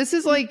 This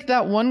is like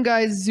that one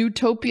guy's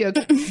Zootopia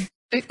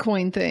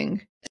Bitcoin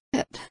thing.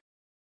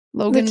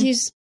 Logan. Look,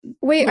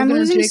 wait, I'm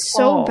losing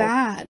so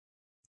bad.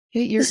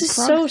 Yeah, this is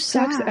so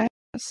sad.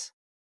 Ass.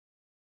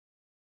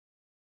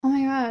 Oh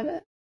my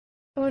god.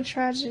 What a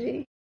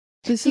tragedy.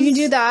 You can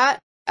do that.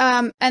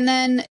 And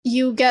then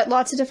you get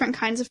lots of different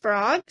kinds of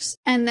frogs,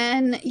 and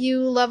then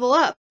you level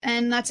up,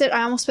 and that's it.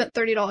 I almost spent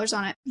 $30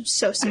 on it. I'm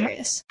so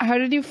serious. How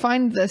did you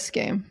find this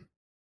game?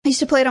 I used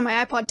to play it on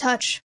my iPod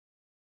Touch.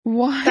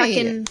 Why? Back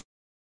in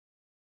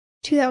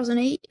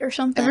 2008 or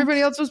something. Everybody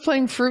else was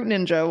playing Fruit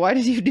Ninja. Why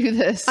did you do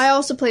this? I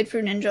also played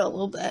Fruit Ninja a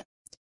little bit.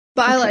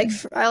 But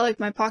I like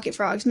my pocket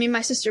frogs. Me and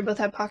my sister both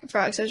had pocket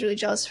frogs. I was really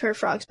jealous of her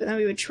frogs, but then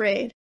we would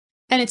trade.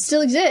 And it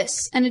still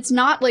exists. And it's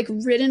not like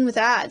ridden with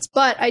ads.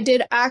 But I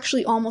did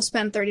actually almost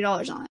spend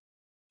 $30 on it.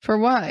 For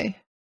why?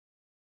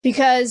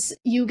 Because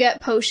you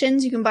get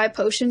potions. You can buy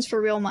potions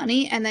for real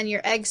money. And then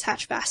your eggs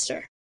hatch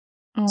faster.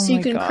 Oh so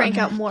you can crank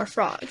out more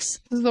frogs.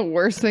 This is the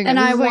worst thing. And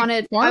I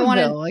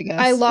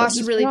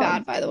lost really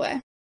bad, by the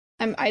way.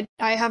 I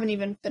haven't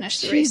even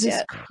finished the race yet.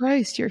 Jesus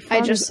Christ, your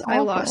frog I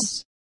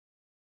lost.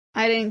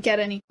 I didn't get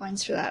any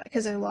coins for that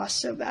because I lost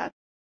so bad.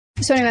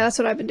 So anyway, that's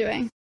what I've been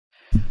doing.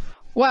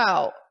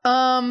 Wow.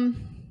 Can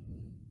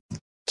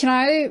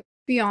I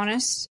be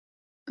honest?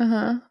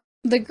 The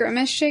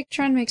Grimace shake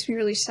trend makes me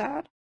really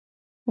sad.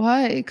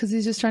 Why? Because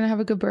he's just trying to have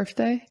a good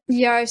birthday?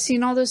 Yeah, I've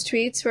seen all those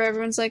tweets where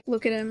everyone's like,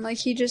 look at him, like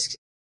he's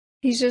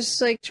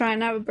just like trying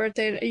to have a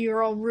birthday.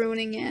 You're all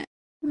ruining it.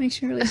 It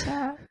makes me really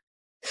sad.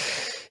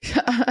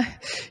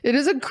 It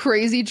is a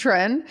crazy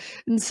trend.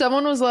 And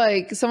someone was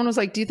like,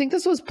 do you think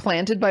this was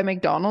planted by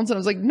McDonald's? And I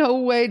was like, no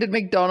way did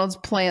McDonald's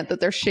plant that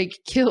their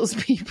shake kills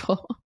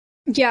people.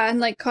 Yeah, and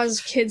like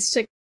causes kids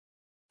to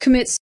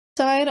commit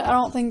suicide. I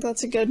don't think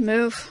that's a good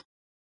move.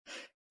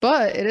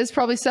 But it is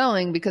probably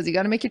selling because you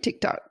got to make your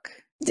TikTok.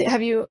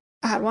 Have you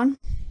had one?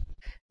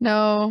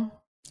 No.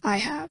 I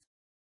have.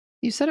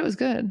 You said it was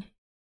good.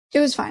 It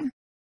was fine.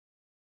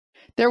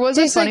 There was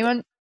a funny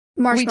one.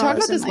 We talked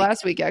about and, this like,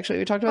 last week, actually.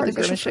 We talked about the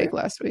artificial Grimace shake fruit.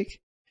 last week.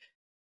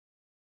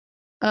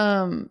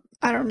 I don't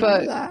remember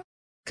but- that.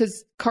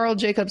 Because Carl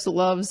Jacobs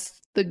loves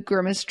the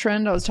Grimace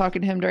trend. I was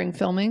talking to him during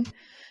filming,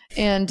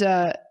 and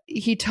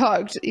he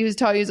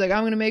was like,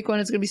 I'm gonna make one,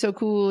 it's gonna be so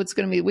cool, it's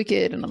gonna be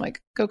wicked. And I'm like,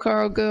 go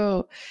Carl,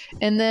 go.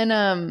 And then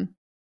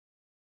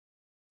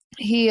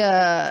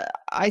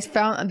I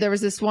found there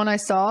was this one I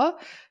saw.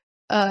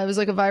 It was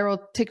like a viral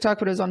TikTok,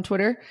 but it was on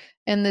Twitter.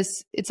 And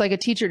it's like a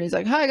teacher, and he's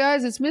like, hi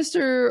guys, it's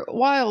Mr.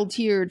 Wild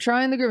here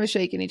trying the Grimace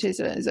shake. And he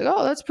tasted it. He's like,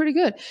 oh, that's pretty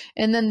good.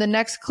 And then the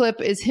next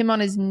clip is him on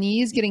his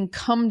knees getting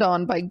cummed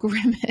on by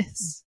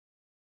Grimace.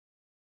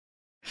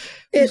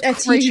 A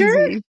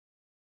teacher?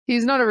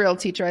 He's not a real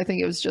teacher. I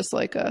think it was just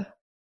like I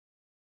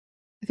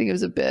think it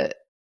was a bit.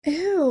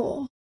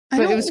 Ew. But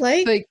it was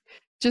like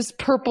just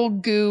purple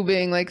goo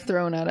being like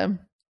thrown at him.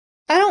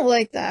 I don't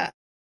like that.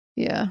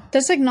 Yeah.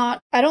 That's like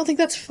not, I don't think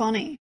that's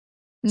funny.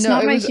 It's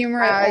not my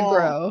humor at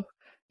all.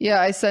 Yeah,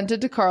 I sent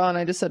it to Carl and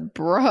I just said,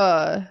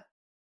 bruh.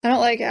 I don't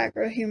like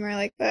aggro humor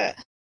like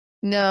that.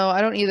 No, I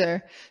don't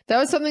either. That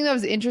was something that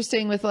was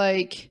interesting with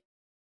like,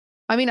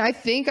 I mean, I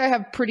think I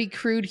have pretty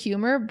crude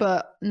humor,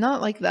 but not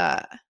like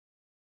that.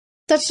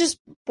 That's just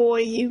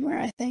boy humor,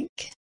 I think,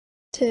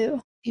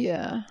 too.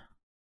 Yeah.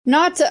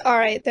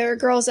 Alright, there are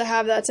girls that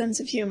have that sense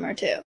of humor,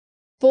 too.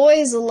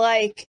 Boys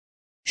like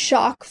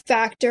shock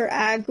factor,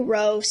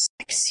 aggro,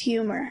 sex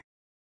humor.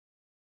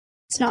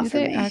 It's not for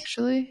me.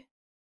 Actually?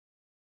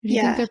 Or do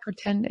you think they're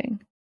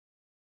pretending?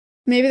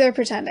 Maybe they're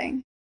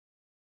pretending.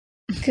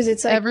 Because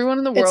it's like everyone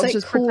in the world's like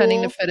just cool.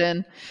 Pretending to fit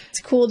in. It's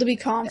cool to be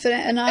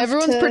confident enough.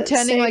 Everyone's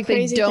pretending like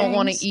they don't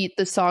want to things. eat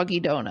the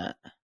soggy donut.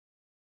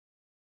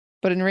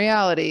 But in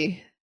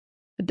reality,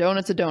 a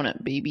donut's a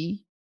donut,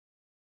 baby.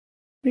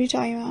 What are you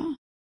talking about?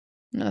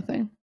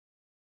 Nothing.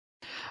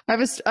 I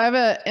have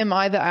a am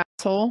I the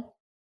asshole?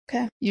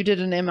 Okay. You did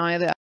an am I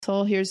the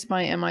asshole. Here's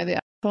my am I the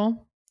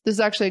asshole. This is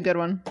actually a good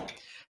one.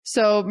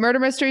 So murder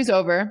mystery's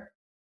over.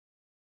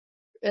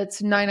 It's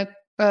 10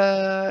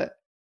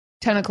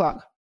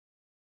 o'clock.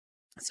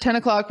 It's 10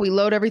 o'clock. We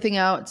load everything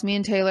out. It's me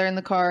and Taylor in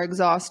the car,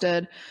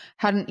 exhausted,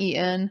 hadn't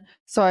eaten.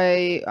 So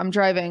I'm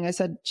driving. I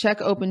said, check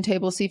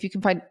OpenTable, see if you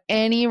can find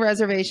any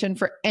reservation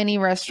for any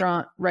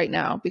restaurant right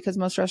now, because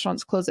most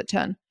restaurants close at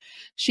 10.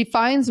 She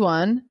finds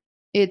one.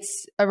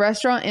 It's a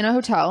restaurant in a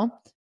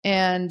hotel,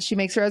 and she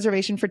makes a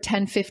reservation for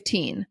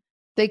 10:15.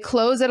 They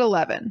close at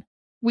 11.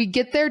 We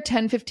get there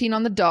 10:15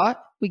 on the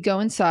dot. We go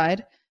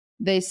inside.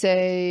 We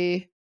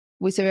say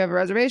we have a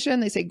reservation.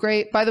 They say,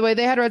 great. By the way,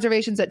 they had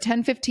reservations at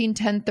 10:15,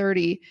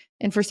 10:30,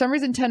 and for some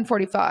reason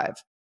 10:45.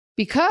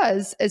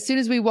 Because as soon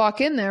as we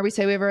walk in there, we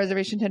say we have a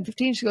reservation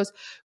 10:15. She goes,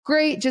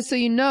 great. Just so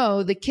you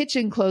know, the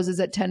kitchen closes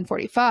at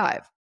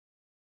 10:45.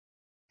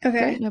 Okay.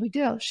 Great, no big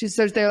deal. She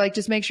says they're like,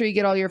 just make sure you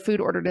get all your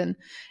food ordered in.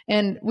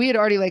 And we had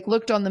already like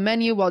looked on the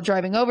menu while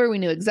driving over. We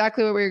knew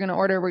exactly what we were going to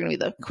order. We're going to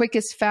be the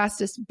quickest,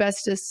 fastest,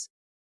 bestest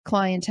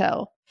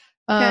clientele.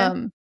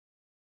 Okay.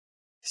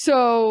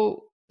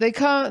 So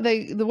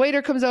the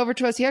waiter comes over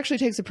to us. He actually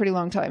takes a pretty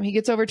long time. He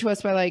gets over to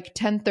us by like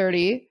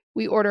 10:30.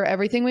 We order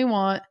everything we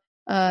want.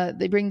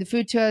 They bring the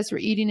food to us. We're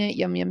eating it.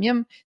 Yum, yum,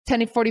 yum.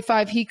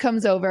 10:45, he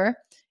comes over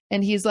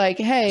and he's like,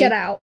 hey, get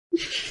out.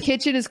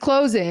 Kitchen is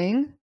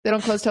closing. They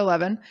don't close till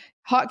 11.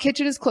 Hot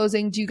kitchen is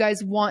closing. Do you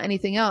guys want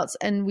anything else?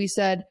 And we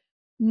said,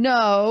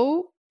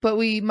 no, but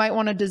we might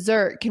want a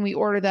dessert. Can we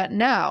order that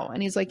now?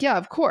 And he's like, yeah,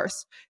 of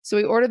course. So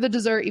we ordered the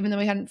dessert, even though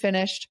we hadn't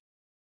finished,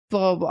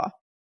 blah, blah, blah.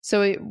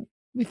 So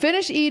we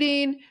finish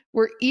eating.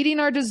 We're eating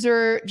our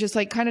dessert, just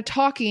like kind of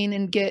talking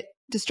and get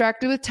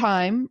distracted with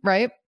time,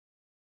 right?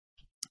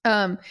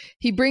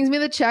 He brings me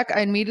the check.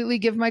 I immediately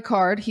give my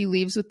card. He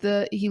leaves with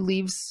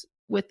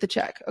the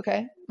check.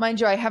 Okay. Mind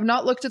you, I have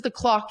not looked at the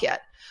clock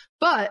yet.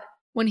 But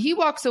when he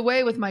walks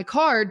away with my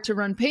card to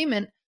run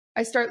payment,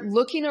 I start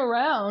looking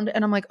around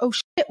and I'm like, oh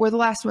shit, we're the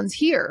last ones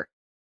here.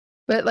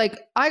 But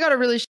like, I got a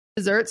really shit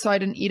dessert, so I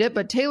didn't eat it.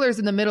 But Taylor's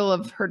in the middle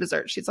of her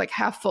dessert. She's like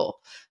half full.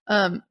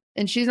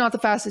 And she's not the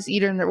fastest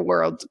eater in the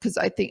world because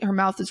I think her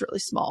mouth is really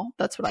small.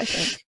 That's what I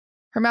think.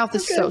 Her mouth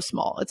is so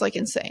small. It's like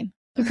insane.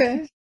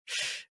 Okay.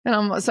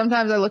 And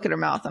sometimes I look at her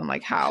mouth and I'm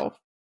like, how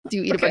do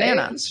you eat a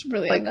banana? It's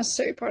really like,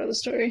 unnecessary part of the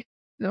story.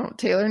 No,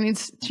 Taylor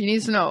needs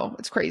to know.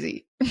 It's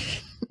crazy.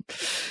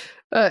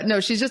 No,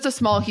 she's just a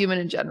small human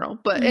in general.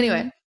 But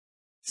anyway,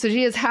 so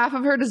she has half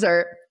of her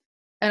dessert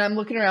and I'm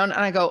looking around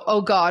and I go,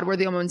 oh God, we're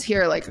the only ones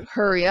here. Like,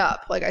 hurry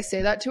up. Like I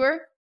say that to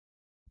her.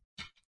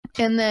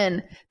 And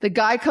then the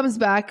guy comes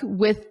back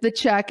with the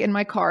check and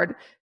my card.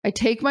 I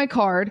take my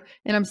card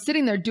and I'm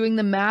sitting there doing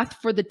the math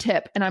for the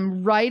tip and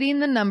I'm writing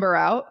the number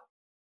out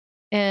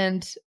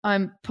and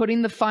I'm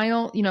putting the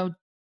final,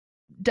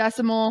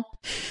 decimal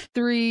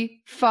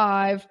 3,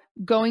 5,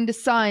 going to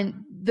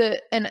sign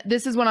and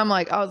this is when I'm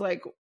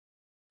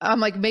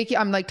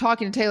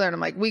talking to Taylor and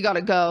I'm like, we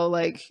gotta go.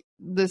 Like,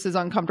 this is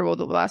uncomfortable.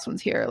 The last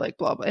one's here, like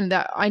blah, blah. And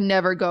that I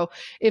never go.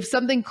 If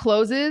something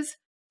closes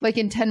like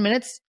in 10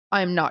 minutes,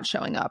 I'm not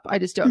showing up. I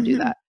just don't do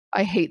that.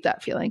 I hate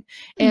that feeling.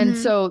 And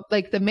so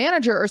like the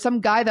manager or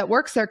some guy that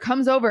works there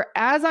comes over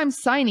as I'm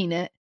signing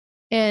it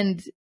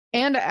and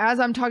And as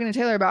I'm talking to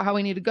Taylor about how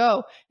we need to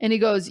go, and he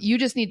goes, you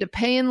just need to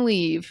pay and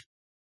leave.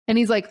 And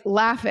he's like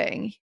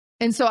laughing.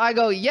 And so I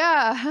go,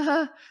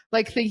 yeah,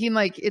 like thinking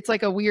like it's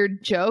like a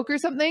weird joke or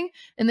something.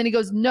 And then he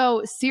goes,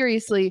 no,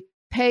 seriously,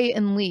 pay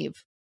and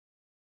leave.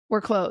 We're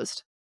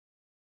closed.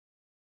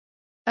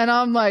 And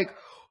I'm like,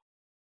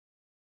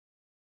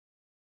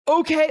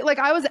 okay. Like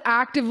I was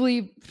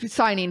actively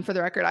signing, for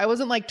the record. I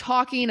wasn't like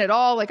talking at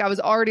all. Like I was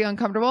already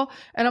uncomfortable.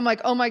 And I'm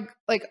like, oh my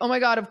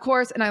God, of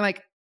course. And I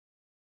like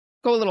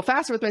go a little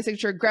faster with my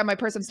signature, grab my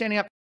purse. I'm standing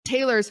up.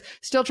 Taylor's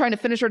still trying to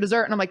finish her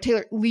dessert. And I'm like,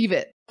 Taylor, leave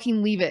it.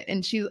 Fucking leave it.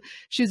 And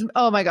she's,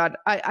 oh my God.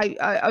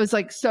 I was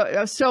like,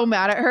 I was so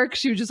mad at her. Cause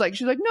she's like,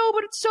 no,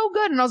 but it's so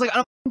good. And I was like, I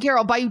don't care.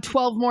 I'll buy you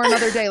 12 more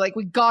another day. Like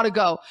we gotta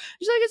go.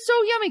 She's like, it's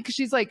so yummy. Cause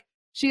she's like,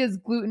 she's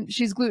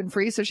gluten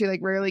free. So she like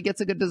rarely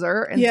gets a good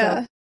dessert. And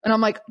so, and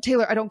I'm like,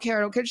 Taylor, I don't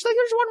care. She's like,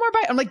 there's one more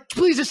bite. I'm like,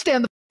 please just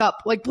stand the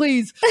up. Like,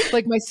 please.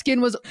 Like my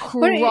skin was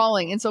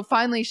crawling. And so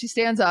finally she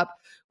stands up.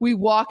 We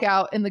walk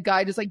out and the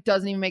guy just like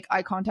doesn't even make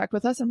eye contact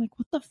with us. I'm like,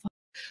 what the fuck?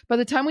 By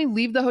the time we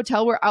leave the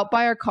hotel, we're out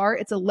by our car.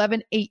 It's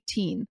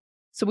 11:18.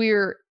 So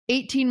we're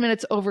 18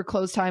 minutes over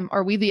close time.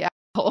 Are we the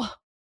asshole?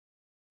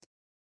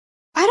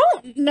 I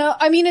don't know.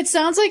 I mean, it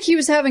sounds like he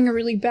was having a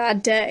really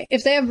bad day.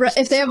 If they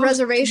have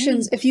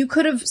reservations, if you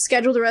could have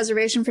scheduled a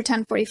reservation for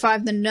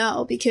 10:45, then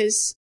no,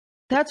 because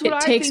that's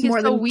what it takes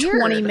more than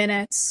 20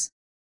 minutes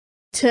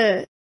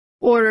to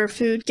order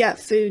food, get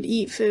food,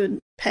 eat food,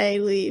 pay,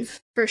 leave,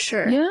 for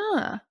sure.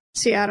 Yeah.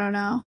 See, I don't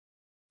know.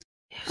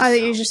 I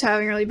think he's just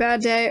having a really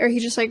bad day, or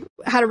he just like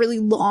had a really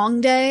long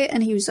day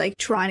and he was like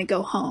trying to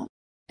go home.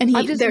 And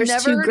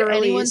there's two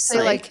girlies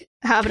like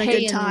having a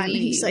good time. And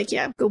he's like,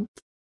 yeah,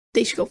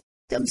 they should go f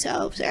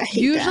themselves. I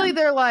hate Usually them.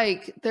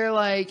 they're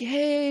like,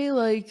 hey,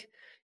 like,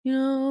 you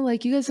know,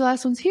 like you guys, the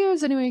last one's here.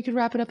 Is anyway, you could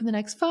wrap it up in the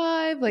next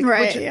 5. Like,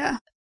 right, yeah.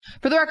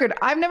 For the record,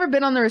 I've never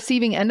been on the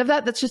receiving end of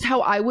that. That's just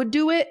how I would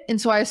do it. And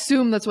so I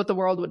assume that's what the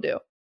world would do.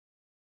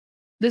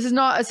 This is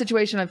not a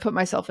situation I've put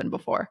myself in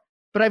before.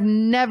 But I've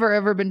never,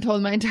 ever been told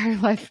in my entire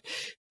life,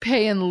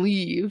 pay and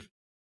leave.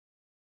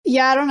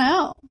 Yeah, I don't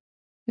know.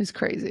 It's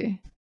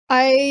crazy.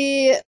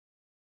 I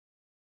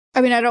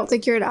mean, I don't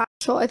think you're an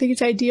asshole. I think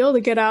it's ideal to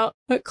get out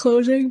at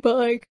closing, but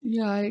like...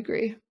 Yeah, I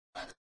agree.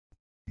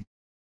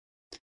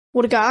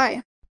 What a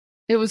guy.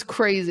 It was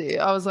crazy.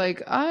 I was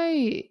like,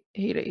 I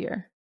hate it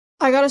here.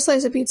 I got a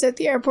slice of pizza at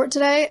the airport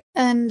today,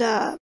 and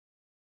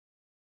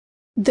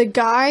the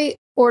guy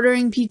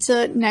ordering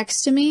pizza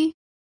next to me,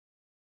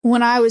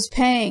 when I was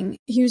paying,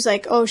 he was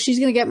like, oh, she's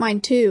gonna get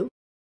mine too.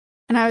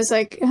 And I was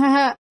like,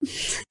 haha.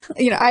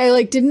 You know,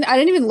 I didn't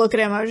even look at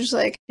him. I was just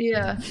like,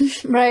 yeah.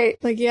 Right,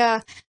 like, yeah.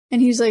 And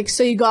he was like,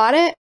 so you got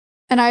it?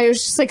 And I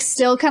was just like,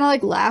 still kind of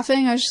like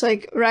laughing. I was just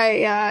like,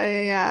 right,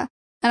 yeah.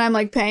 And I'm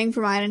like paying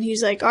for mine. And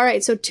he's like, all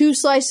right, so 2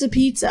 slices of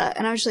pizza.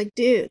 And I was just like,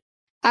 dude,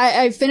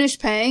 I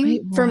finished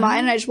paying for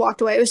mine and I just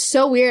walked away. It was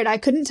so weird. I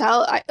couldn't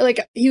tell.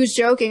 He was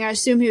joking. I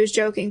assume he was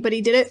joking, but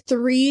he did it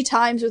 3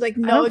 times with like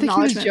no acknowledgement. I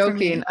don't think he was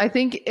joking. I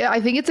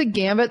think it's a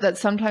gambit that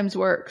sometimes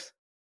works.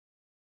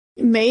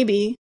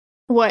 Maybe.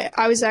 What?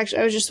 I was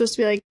just supposed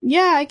to be like,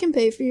 yeah, I can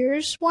pay for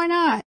yours. Why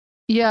not?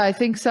 Yeah, I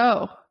think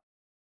so.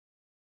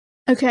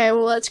 Okay,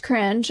 well, that's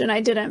cringe, and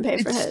I didn't pay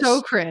for his. It's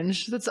so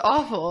cringe. That's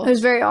awful. It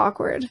was very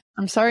awkward.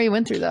 I'm sorry you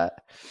went through that.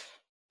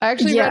 I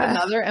actually read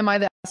another Am I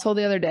the Asshole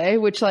the other day,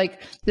 which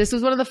like this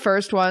was one of the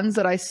first ones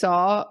that I've seen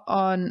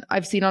on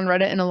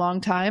Reddit in a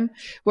long time,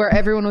 where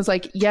everyone was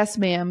like, yes,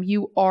 ma'am,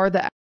 you are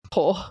the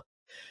asshole.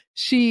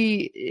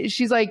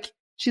 She's like,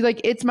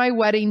 it's my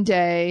wedding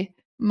day.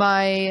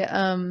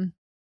 My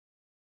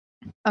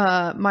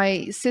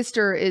my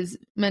sister is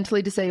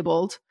mentally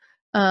disabled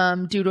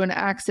due to an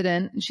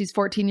accident. She's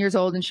 14 years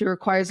old and she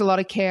requires a lot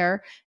of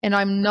care, and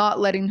I'm not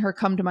letting her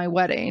come to my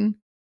wedding.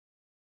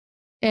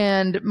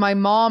 And my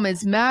mom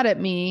is mad at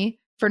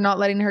me for not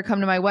letting her come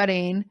to my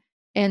wedding.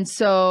 And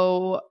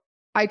so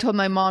I told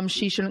my mom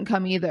she shouldn't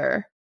come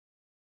either.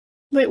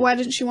 Wait, why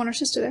didn't she want her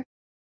sister there?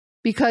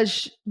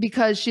 Because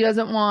she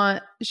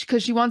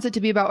wants it to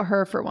be about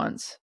her for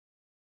once.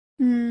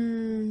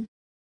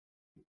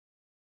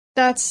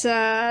 That's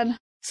sad.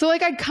 So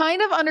like I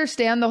kind of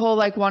understand the whole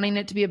like wanting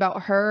it to be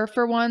about her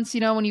for once. You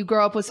know, when you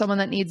grow up with someone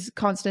that needs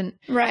constant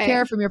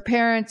care from your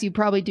parents, you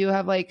probably do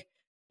have like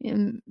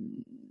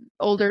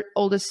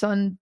oldest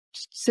son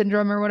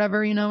syndrome or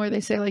whatever, you know, where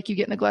they say like you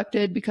get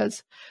neglected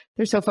because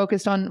they're so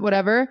focused on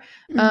whatever.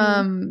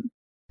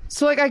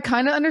 So like I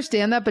kind of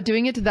understand that, but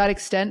doing it to that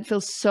extent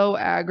feels so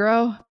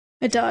aggro.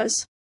 It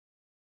does.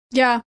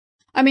 Yeah.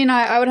 I mean,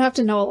 I would have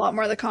to know a lot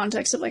more of the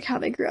context of like how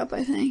they grew up,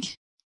 I think.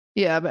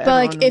 Yeah, but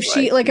like if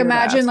she like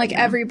imagine like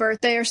every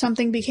birthday or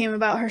something became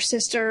about her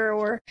sister,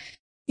 or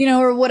you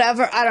know, or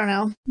whatever, I don't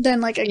know,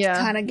 then like I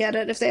kind of get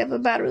it if they have a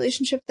bad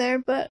relationship there,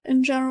 but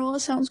in general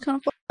it sounds kind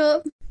of fucked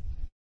up.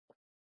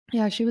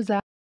 Yeah, she was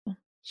that.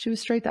 She was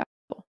straight that.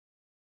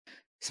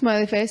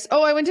 Smiley face.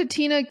 Oh, I went to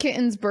Tina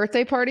Kitten's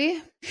birthday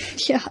party.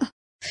 Yeah.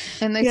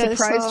 And they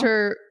surprised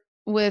her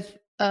with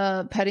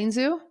a petting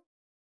zoo.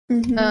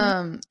 And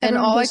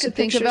all I could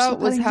think about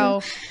was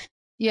how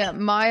Yeah,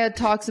 Maya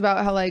talks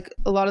about how like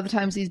a lot of the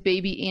times these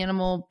baby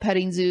animal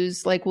petting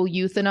zoos like will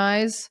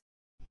euthanize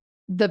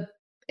the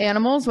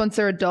animals once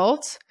they're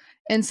adults.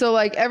 And so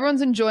like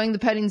everyone's enjoying the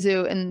petting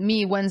zoo and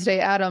me, Wednesday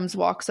Adams,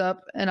 walks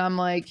up and I'm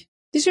like,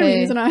 These are gonna be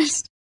hey,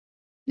 euthanized.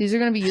 these are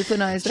gonna be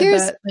euthanized.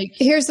 Here's- I bet. Like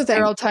Here's the thing.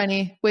 they're all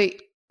tiny.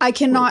 Wait, I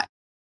cannot.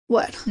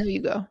 What? no,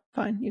 you go.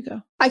 Fine, you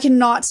go. I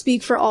cannot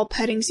speak for all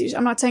petting zoos.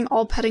 I'm not saying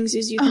all petting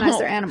zoos euthanize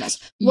their animals.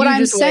 What You I'm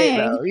just wait, saying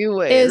though. You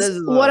wait. is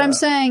what I'm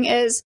saying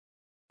is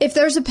if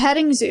there's a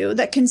petting zoo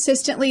that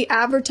consistently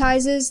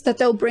advertises that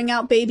they'll bring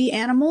out baby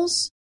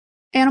animals,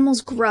 animals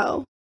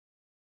grow.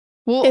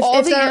 Well, if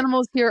all the they're-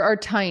 animals here are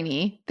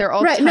tiny. They're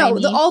all right? tiny.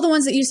 No, all the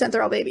ones that you sent,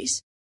 they're all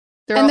babies,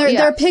 they're and all,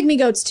 yeah. they're pygmy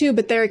goats too,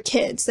 but they're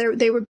kids.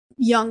 They were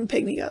young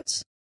pygmy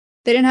goats.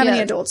 They didn't have any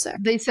Yeah. adults there.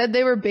 They said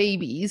they were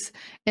babies.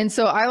 And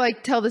so I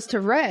like tell this to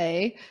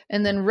Ray.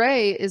 And then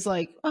Ray is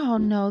like, oh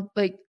no,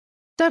 like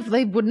that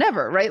they would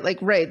never, right? Like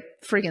Ray,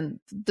 freaking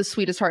the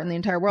sweetest heart in the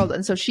entire world.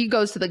 And so she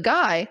goes to the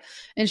guy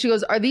and she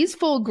goes, are these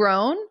full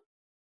grown?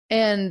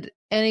 And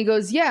he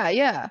goes,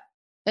 yeah.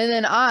 And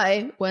then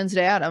I,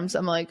 Wednesday Adams,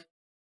 I'm like,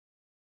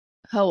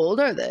 how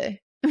old are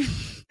they?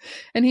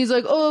 And he's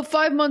like, oh,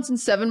 5 months and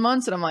 7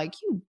 months. And I'm like,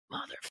 you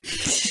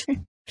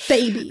motherfucker.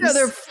 Babies. No,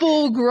 they're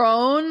full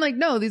grown. Like,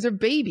 no, these are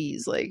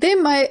babies. Like They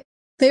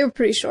were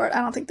pretty short. I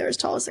don't think they're as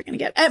tall as they're going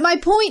to get. And my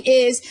point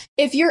is,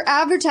 if you're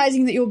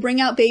advertising that you'll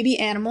bring out baby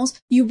animals,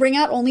 you bring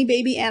out only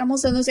baby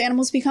animals, and those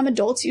animals become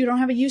adults, you don't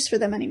have a use for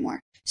them anymore.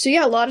 So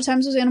yeah, a lot of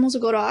times those animals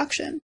will go to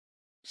auction.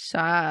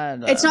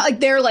 sad. It's not like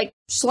they're like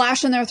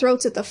slashing their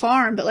throats at the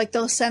farm, but like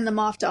they'll send them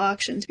off to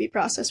auction to be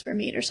processed for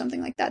meat or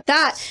something like that.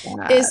 That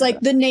is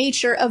like the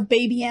nature of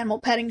baby animal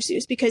petting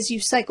zoos, because you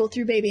cycle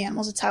through baby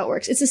animals. It's how it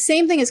works. It's the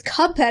same thing as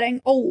cub petting.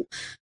 Oh,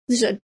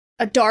 this is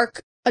a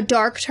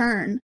dark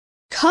turn.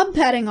 Cub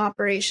petting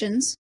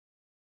operations.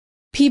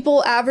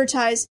 People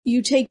advertise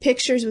you take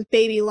pictures with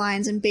baby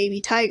lions and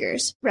baby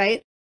tigers,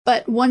 right?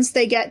 But once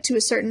they get to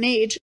a certain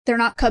age, they're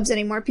not cubs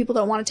anymore. People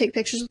don't want to take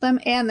pictures with them,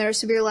 and they're a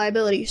severe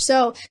liability.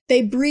 So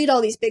they breed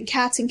all these big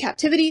cats in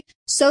captivity.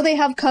 So they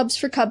have cubs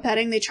for cub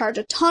petting. They charge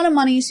a ton of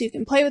money so you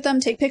can play with them,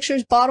 take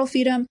pictures, bottle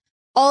feed them.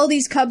 All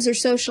these cubs are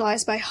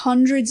socialized by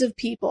hundreds of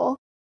people.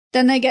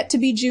 Then they get to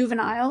be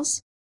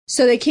juveniles.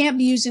 So they can't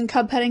be used in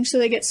cub petting, so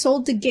they get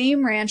sold to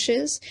game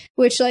ranches,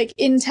 which like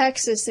in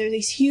Texas, there are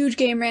these huge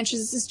game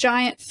ranches. It's this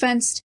giant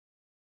fenced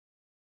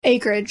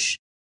acreage,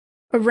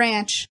 a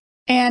ranch.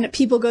 And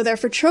people go there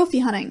for trophy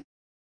hunting.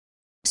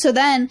 So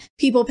then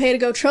people pay to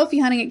go trophy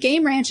hunting at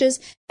game ranches,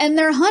 and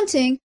they're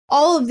hunting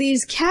all of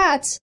these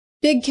cats,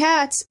 big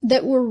cats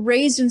that were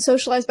raised and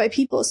socialized by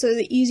people. So they're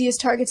the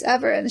easiest targets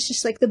ever. And it's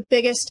just like the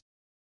biggest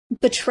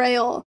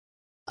betrayal.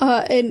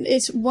 And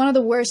it's one of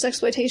the worst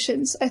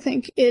exploitations, I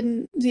think,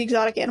 in the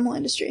exotic animal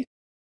industry.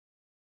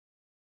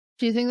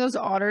 Do you think those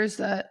otters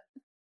that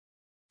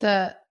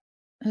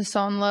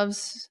Hassan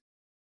loves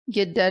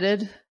get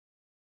deaded?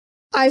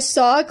 I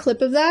saw a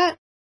clip of that,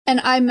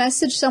 and I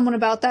messaged someone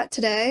about that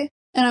today,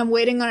 and I'm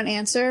waiting on an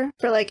answer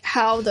for like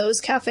how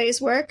those cafes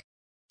work.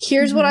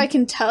 Here's what I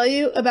can tell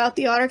you about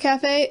the Otter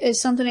Cafe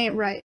is something ain't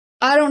right.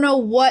 I don't know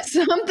what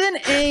Something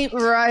ain't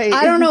right.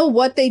 I don't know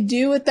what they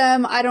do with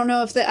them. I don't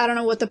know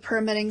what the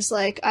permitting's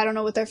like. I don't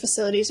know what their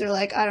facilities are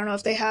like. I don't know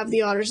if they have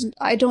the otters.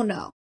 I don't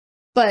know.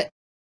 But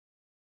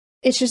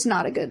it's just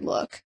not a good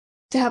look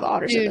to have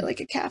otters at like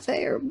a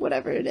cafe or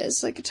whatever it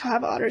is. Like to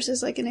have otters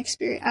is like an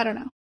experience. I don't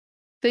know.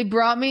 They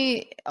brought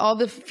me, all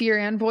the Fear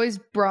and boys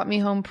brought me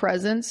home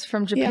presents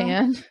from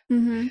Japan. Yeah.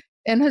 Mm-hmm.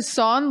 And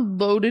Hassan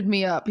loaded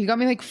me up. He got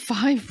me like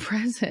 5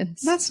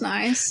 presents. That's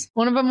nice.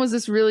 One of them was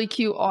this really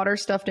cute otter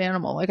stuffed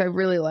animal. Like I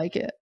really like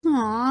it.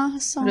 Aw,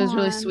 Hassan. It was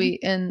really sweet.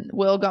 And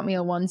Will got me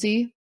a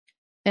onesie.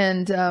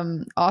 And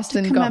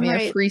Austin got me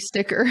a free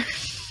sticker.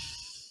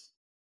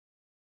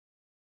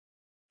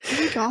 Oh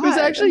my God. It was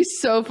actually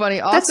so funny.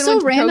 Austin That's so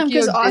went to random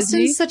because Tokyo Austin's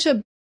Disney. such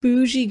a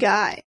bougie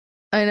guy.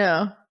 I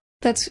know.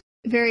 That's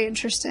very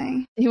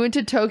interesting. He went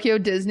to Tokyo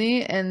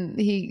Disney and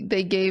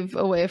they gave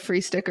away a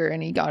free sticker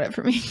and he got it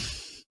for me.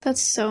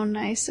 That's so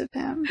nice of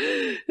him.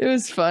 It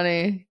was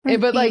funny. An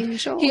But like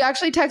angel. he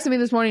actually texted me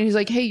this morning. He's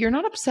like, "Hey, you're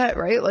not upset,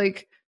 right?"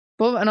 Like,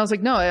 well, and I was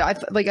like, "No, I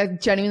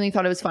genuinely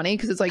thought it was funny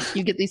because it's like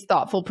you get these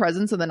thoughtful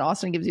presents and then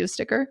Austin gives you a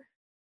sticker."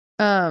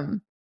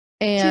 And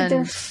Dude,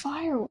 they're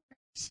fireworks.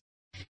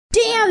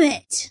 Damn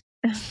it!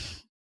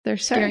 they're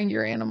scaring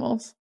your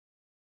animals.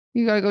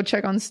 You gotta go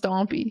check on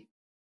Stompy.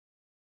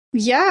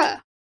 Yeah.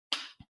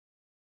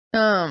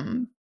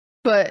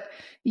 But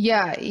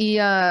yeah,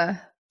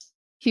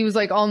 he was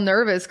like all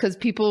nervous because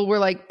people were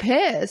like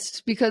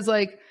pissed because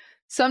like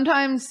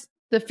sometimes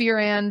the Fear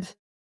and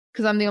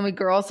because I'm the only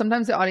girl,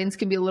 sometimes the audience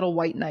can be a little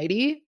white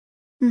knighty.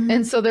 Mhm.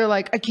 And so they're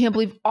like, I can't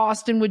believe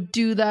Austin would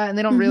do that. And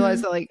they don't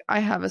realize that like I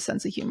have a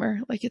sense of humor.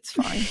 Like it's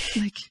fine.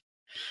 Like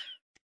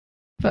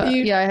but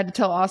yeah, I had to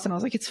tell Austin, I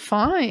was like, it's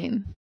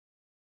fine.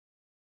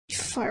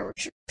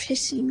 Fireworks are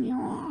pissing me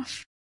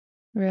off.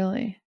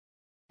 Really?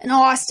 And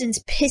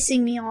Austin's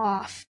pissing me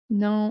off.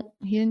 No,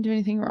 he didn't do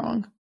anything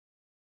wrong.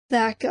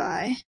 That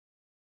guy. I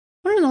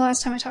wonder when the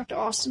last time I talked to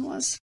Austin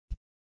was.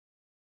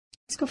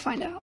 Let's go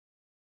find out.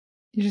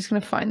 You're just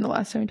gonna find the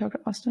last time you talked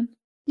to Austin?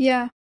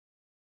 Yeah.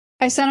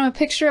 I sent him a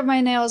picture of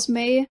my nails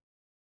May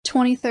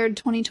 23rd,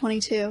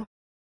 2022.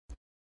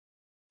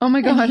 Oh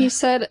my god. And he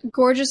said,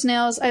 gorgeous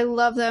nails. I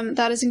love them.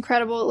 That is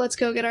incredible. Let's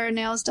go get our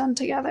nails done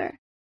together.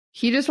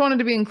 He just wanted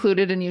to be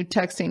included in you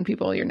texting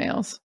people your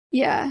nails.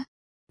 Yeah.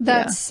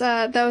 That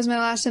was my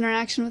last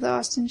interaction with the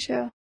Austin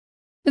show.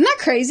 Isn't that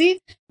crazy?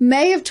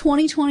 May of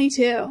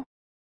 2022.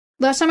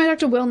 Last time I talked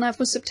to Will Neff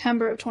was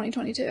September of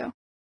 2022.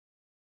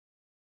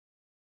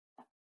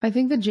 I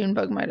think the June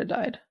bug might have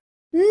died.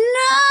 No!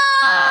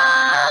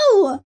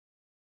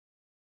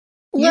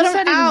 Let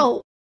him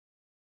out.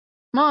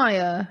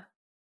 Maya.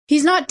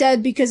 He's not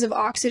dead because of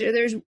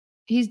oxygen.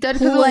 He's dead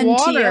because of plenty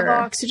water. of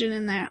oxygen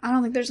in there. I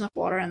don't think there's enough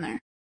water in there.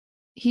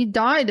 He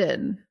died.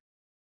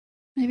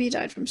 Maybe he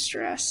died from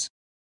stress.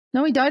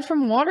 No, he died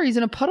from water. He's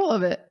in a puddle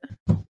of it.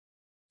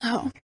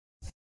 Oh.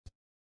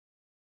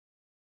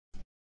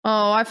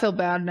 Oh, I feel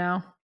bad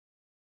now.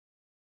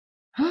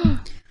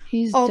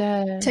 He's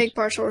dead. Take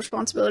partial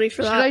responsibility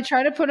for that. Should I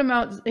try to put him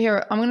out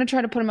here? I'm going to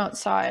try to put him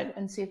outside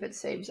and see if it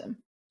saves him.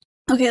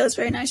 Okay, that's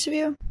very nice of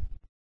you.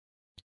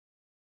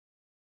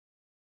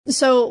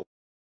 So,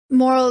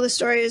 moral of the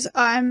story is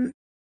I'm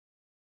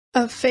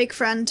a fake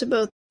friend to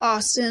both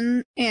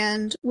Austin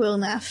and Will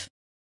Neff.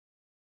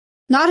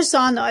 Not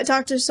Hassan, though. I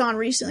talked to Hassan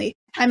recently.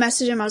 I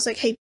messaged him. I was like,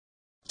 hey,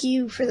 f***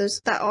 you for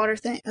that otter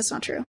thing. That's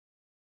not true.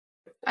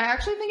 I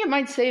actually think it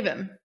might save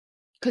him.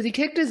 Because he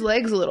kicked his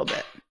legs a little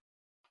bit.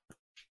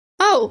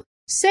 Oh,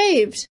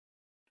 saved.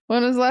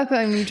 When was the last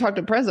time you talked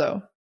to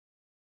Prezzo?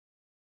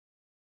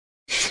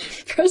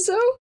 Prezzo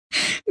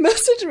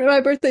messaged me.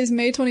 My birthday's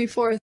May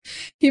 24th.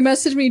 He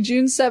messaged me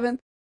June 7th.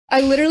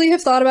 I literally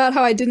have thought about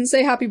how I didn't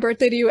say happy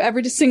birthday to you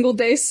every single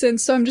day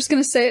since, so I'm just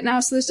going to say it now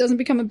so this doesn't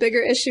become a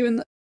bigger issue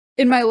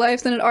in my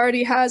life than it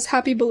already has.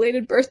 Happy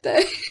belated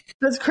birthday.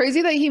 That's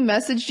crazy that he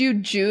messaged you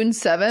June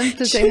 7th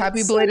to say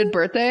happy belated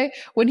birthday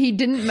when he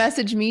didn't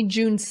message me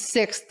June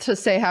 6th to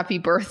say happy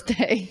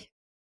birthday.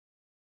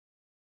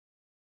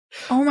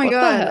 Oh my What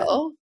god. the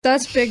hell?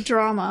 That's big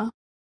drama.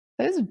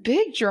 That is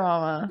big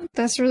drama.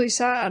 That's really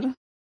sad.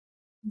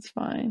 It's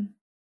fine.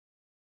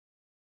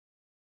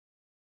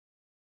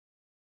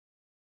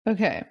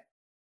 Okay.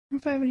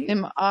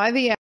 Am I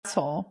the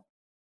asshole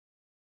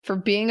for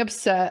being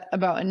upset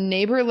about a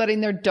neighbor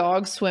letting their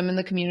dog swim in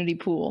the community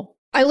pool?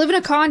 I live in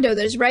a condo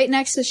that is right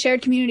next to the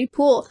shared community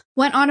pool.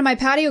 Went onto my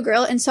patio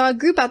grill and saw a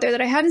group out there that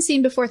I hadn't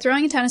seen before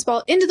throwing a tennis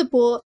ball into the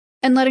pool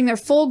and letting their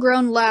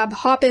full-grown lab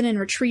hop in and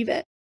retrieve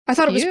it. I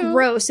thought it was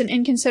gross and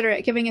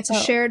inconsiderate, given it's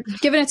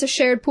a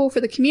shared pool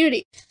for the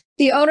community.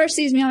 The owner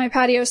sees me on my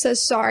patio,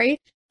 says sorry.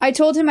 I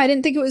told him I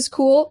didn't think it was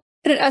cool,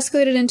 and it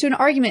escalated into an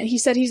argument. He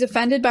said he's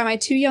offended by my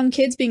 2 young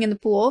kids being in the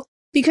pool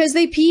because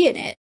they pee in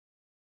it.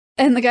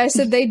 And the guy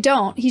said they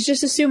don't. He's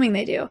just assuming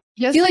they do.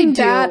 Yes, Feeling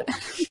they bad.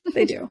 do.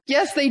 They do.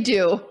 Yes, they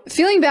do.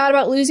 Feeling bad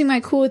about losing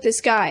my cool with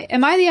this guy.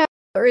 Am I the asshole,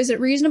 or is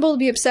it reasonable to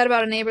be upset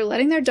about a neighbor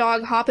letting their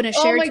dog hop in a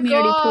shared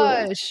community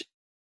pool?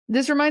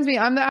 This reminds me,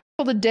 I'm the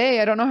asshole today.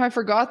 I don't know how I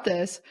forgot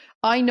this.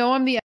 I know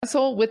I'm the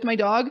asshole with my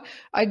dog.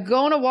 I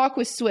go on a walk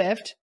with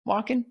Swift,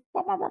 walking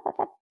on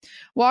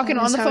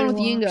the phone with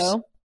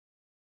Yingo.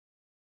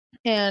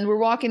 And we're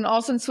walking. All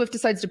of a sudden, Swift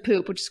decides to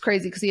poop, which is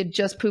crazy because he had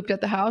just pooped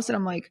at the house. And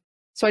I'm like,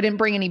 so I didn't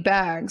bring any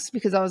bags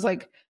because I was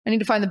like, I need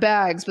to find the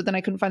bags, but then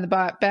I couldn't find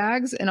the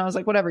bags. And I was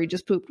like, whatever, he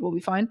just pooped. We'll be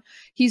fine.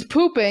 He's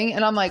pooping.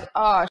 And I'm like,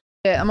 oh,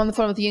 shit. I'm on the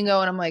phone with Yingo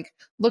and I'm like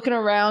looking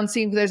around,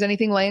 seeing if there's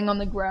anything laying on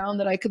the ground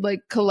that I could like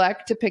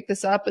collect to pick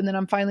this up. And then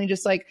I'm finally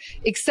just like,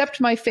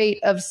 accept my fate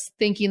of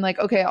thinking like,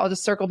 okay, I'll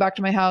just circle back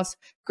to my house,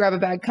 grab a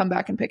bag, come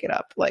back and pick it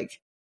up. Like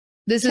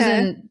this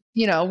isn't,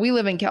 we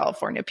live in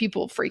California.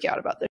 People freak out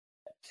about this.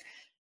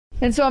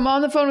 And so I'm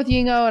on the phone with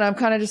Yingo and I'm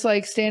kind of just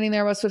like standing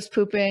there while Swift's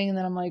pooping. And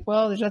then I'm like,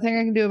 well, there's nothing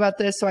I can do about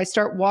this. So I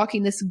start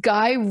walking. This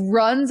guy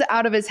runs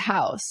out of his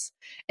house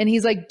and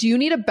he's like, do you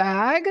need a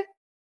bag?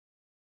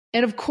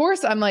 And of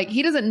course I'm like,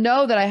 he doesn't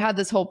know that I had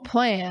this whole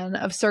plan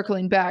of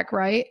circling back,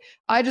 right?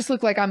 I just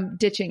look like I'm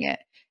ditching it.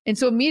 And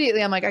so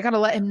immediately I'm like, I got to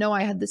let him know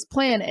I had this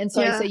plan. And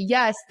so I say,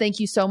 yes,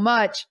 thank you so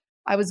much.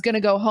 I was going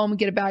to go home and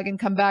get a bag and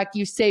come back.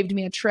 You saved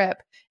me a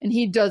trip. And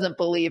he doesn't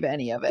believe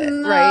any of it,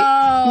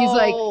 right? He's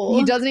like,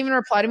 he doesn't even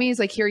reply to me. He's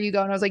like, here you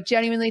go. And I was like,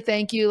 genuinely,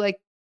 thank you. Like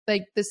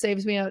this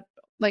saves me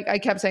like I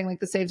kept saying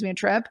like this saves me a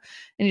trip.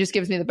 And he just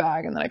gives me the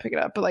bag and then I pick it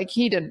up. But like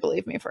he didn't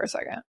believe me for a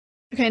second.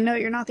 Okay, no,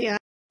 you're not the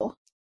asshole.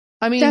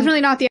 I mean, definitely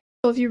not the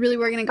asshole if you really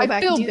were going to go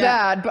back and do that. I feel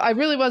bad, but I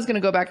really was going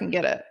to go back and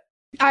get it.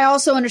 I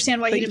also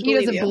understand why he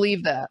doesn't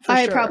believe that.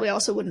 I probably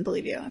also wouldn't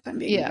believe you if I'm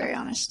being very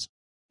honest.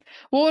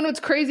 Well, and what's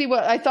crazy,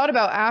 what I thought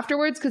about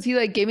afterwards, because he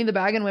like gave me the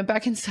bag and went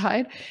back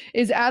inside,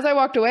 is as I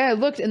walked away, I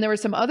looked and there were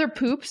some other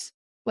poops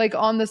like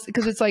on this,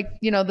 because it's like,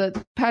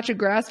 the patch of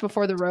grass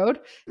before the road.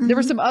 Mm-hmm. There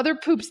were some other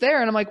poops there.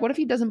 And I'm like, what if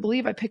he doesn't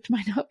believe I picked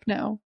mine up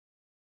now?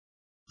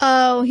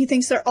 Oh, he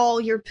thinks they're all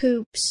your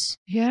poops.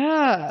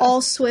 Yeah.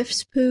 All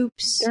Swift's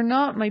poops. They're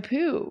not my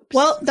poops.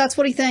 Well, that's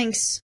what he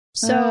thinks.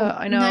 So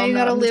I know. Now you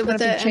got to live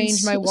with it.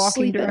 Change my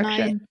walking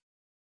direction.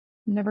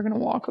 I'm never going to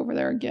walk over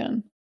there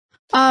again.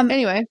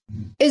 Anyway,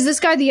 Is this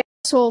guy the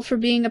asshole for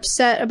being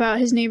upset about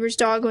his neighbor's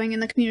dog going in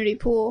the community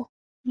pool?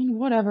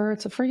 whatever.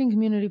 It's a freaking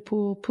community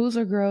pool. Pools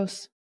are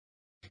gross.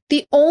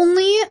 The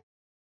only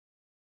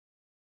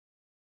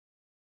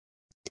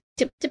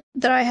tip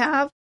that I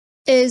have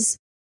is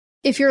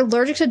if you're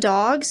allergic to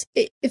dogs,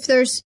 if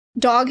there's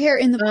dog hair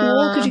in the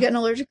pool, could you get an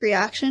allergic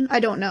reaction? I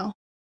don't know.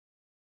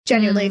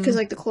 Genuinely, because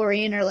like the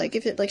chlorine or like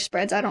if it like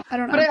spreads, I don't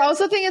know. But I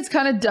also think it's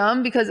kind of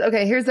dumb because,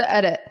 okay, here's the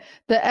edit.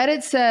 The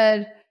edit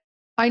said,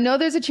 I know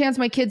there's a chance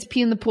my kids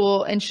pee in the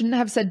pool, and shouldn't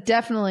have said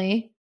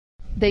definitely.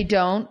 They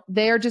don't.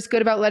 They are just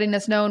good about letting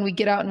us know when we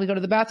get out and we go to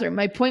the bathroom.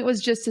 My point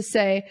was just to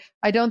say,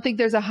 I don't think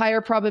there's a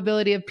higher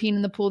probability of peeing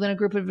in the pool than a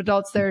group of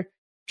adults that are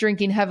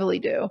drinking heavily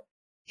do.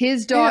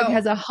 His dog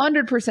has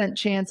 100%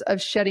 chance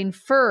of shedding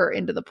fur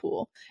into the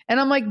pool. And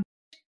I'm like,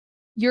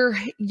 your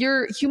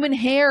human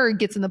hair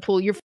gets in the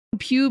pool. Your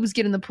pubes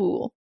get in the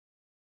pool.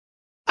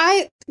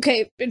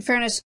 Okay, in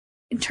fairness,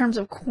 in terms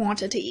of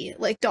quantity,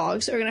 like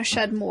dogs are going to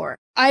shed more.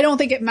 I don't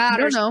think it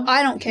matters.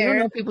 I don't care. You don't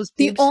know people's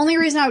the pubes. only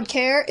reason I would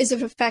care is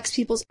if it affects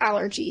people's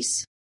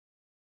allergies.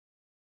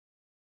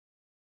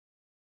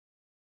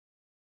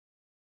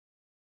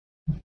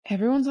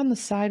 Everyone's on the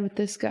side with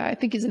this guy. I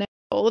think he's an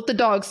asshole. Let the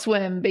dog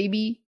swim,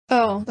 baby.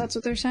 Oh, that's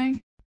what they're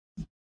saying?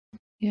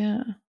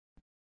 Yeah.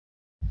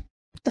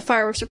 The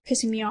fireworks are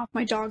pissing me off.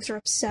 My dogs are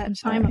upset.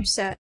 I'm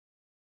upset.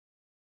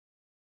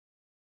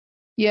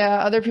 Yeah,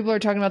 other people are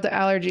talking about the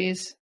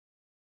allergies.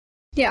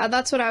 Yeah,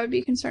 that's what I would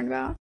be concerned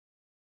about.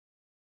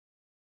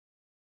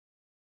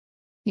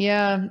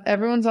 Yeah,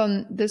 everyone's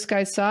on this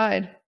guy's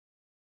side.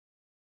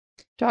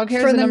 Dog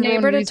hair For is the number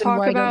neighbor one to reason talk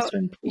why about dogs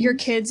swim pools. your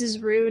kids is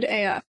rude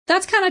AF.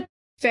 That's kind of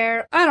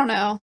fair. I don't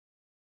know.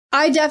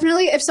 I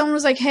definitely, if someone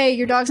was like, hey,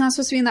 your dog's not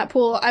supposed to be in that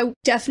pool, I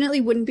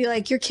definitely wouldn't be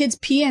like, your kids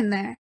pee in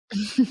there.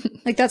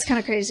 Like, that's kind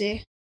of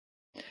crazy.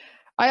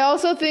 I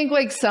also think,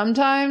 like,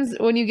 sometimes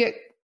when you get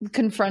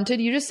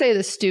confronted, you just say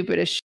the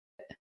stupidest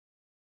shit.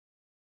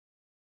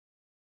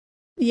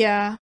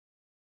 Yeah.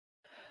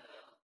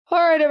 All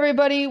right,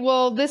 everybody.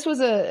 Well, this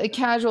was a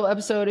casual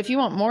episode. If you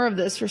want more of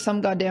this for some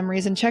goddamn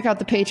reason, check out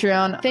the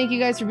Patreon. Thank you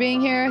guys for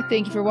being here.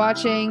 Thank you for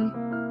watching.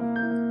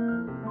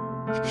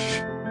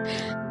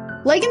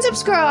 Like and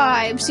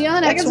subscribe. See you on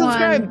the next one.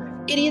 Like and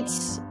subscribe,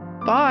 idiots.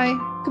 Bye.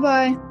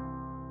 Goodbye.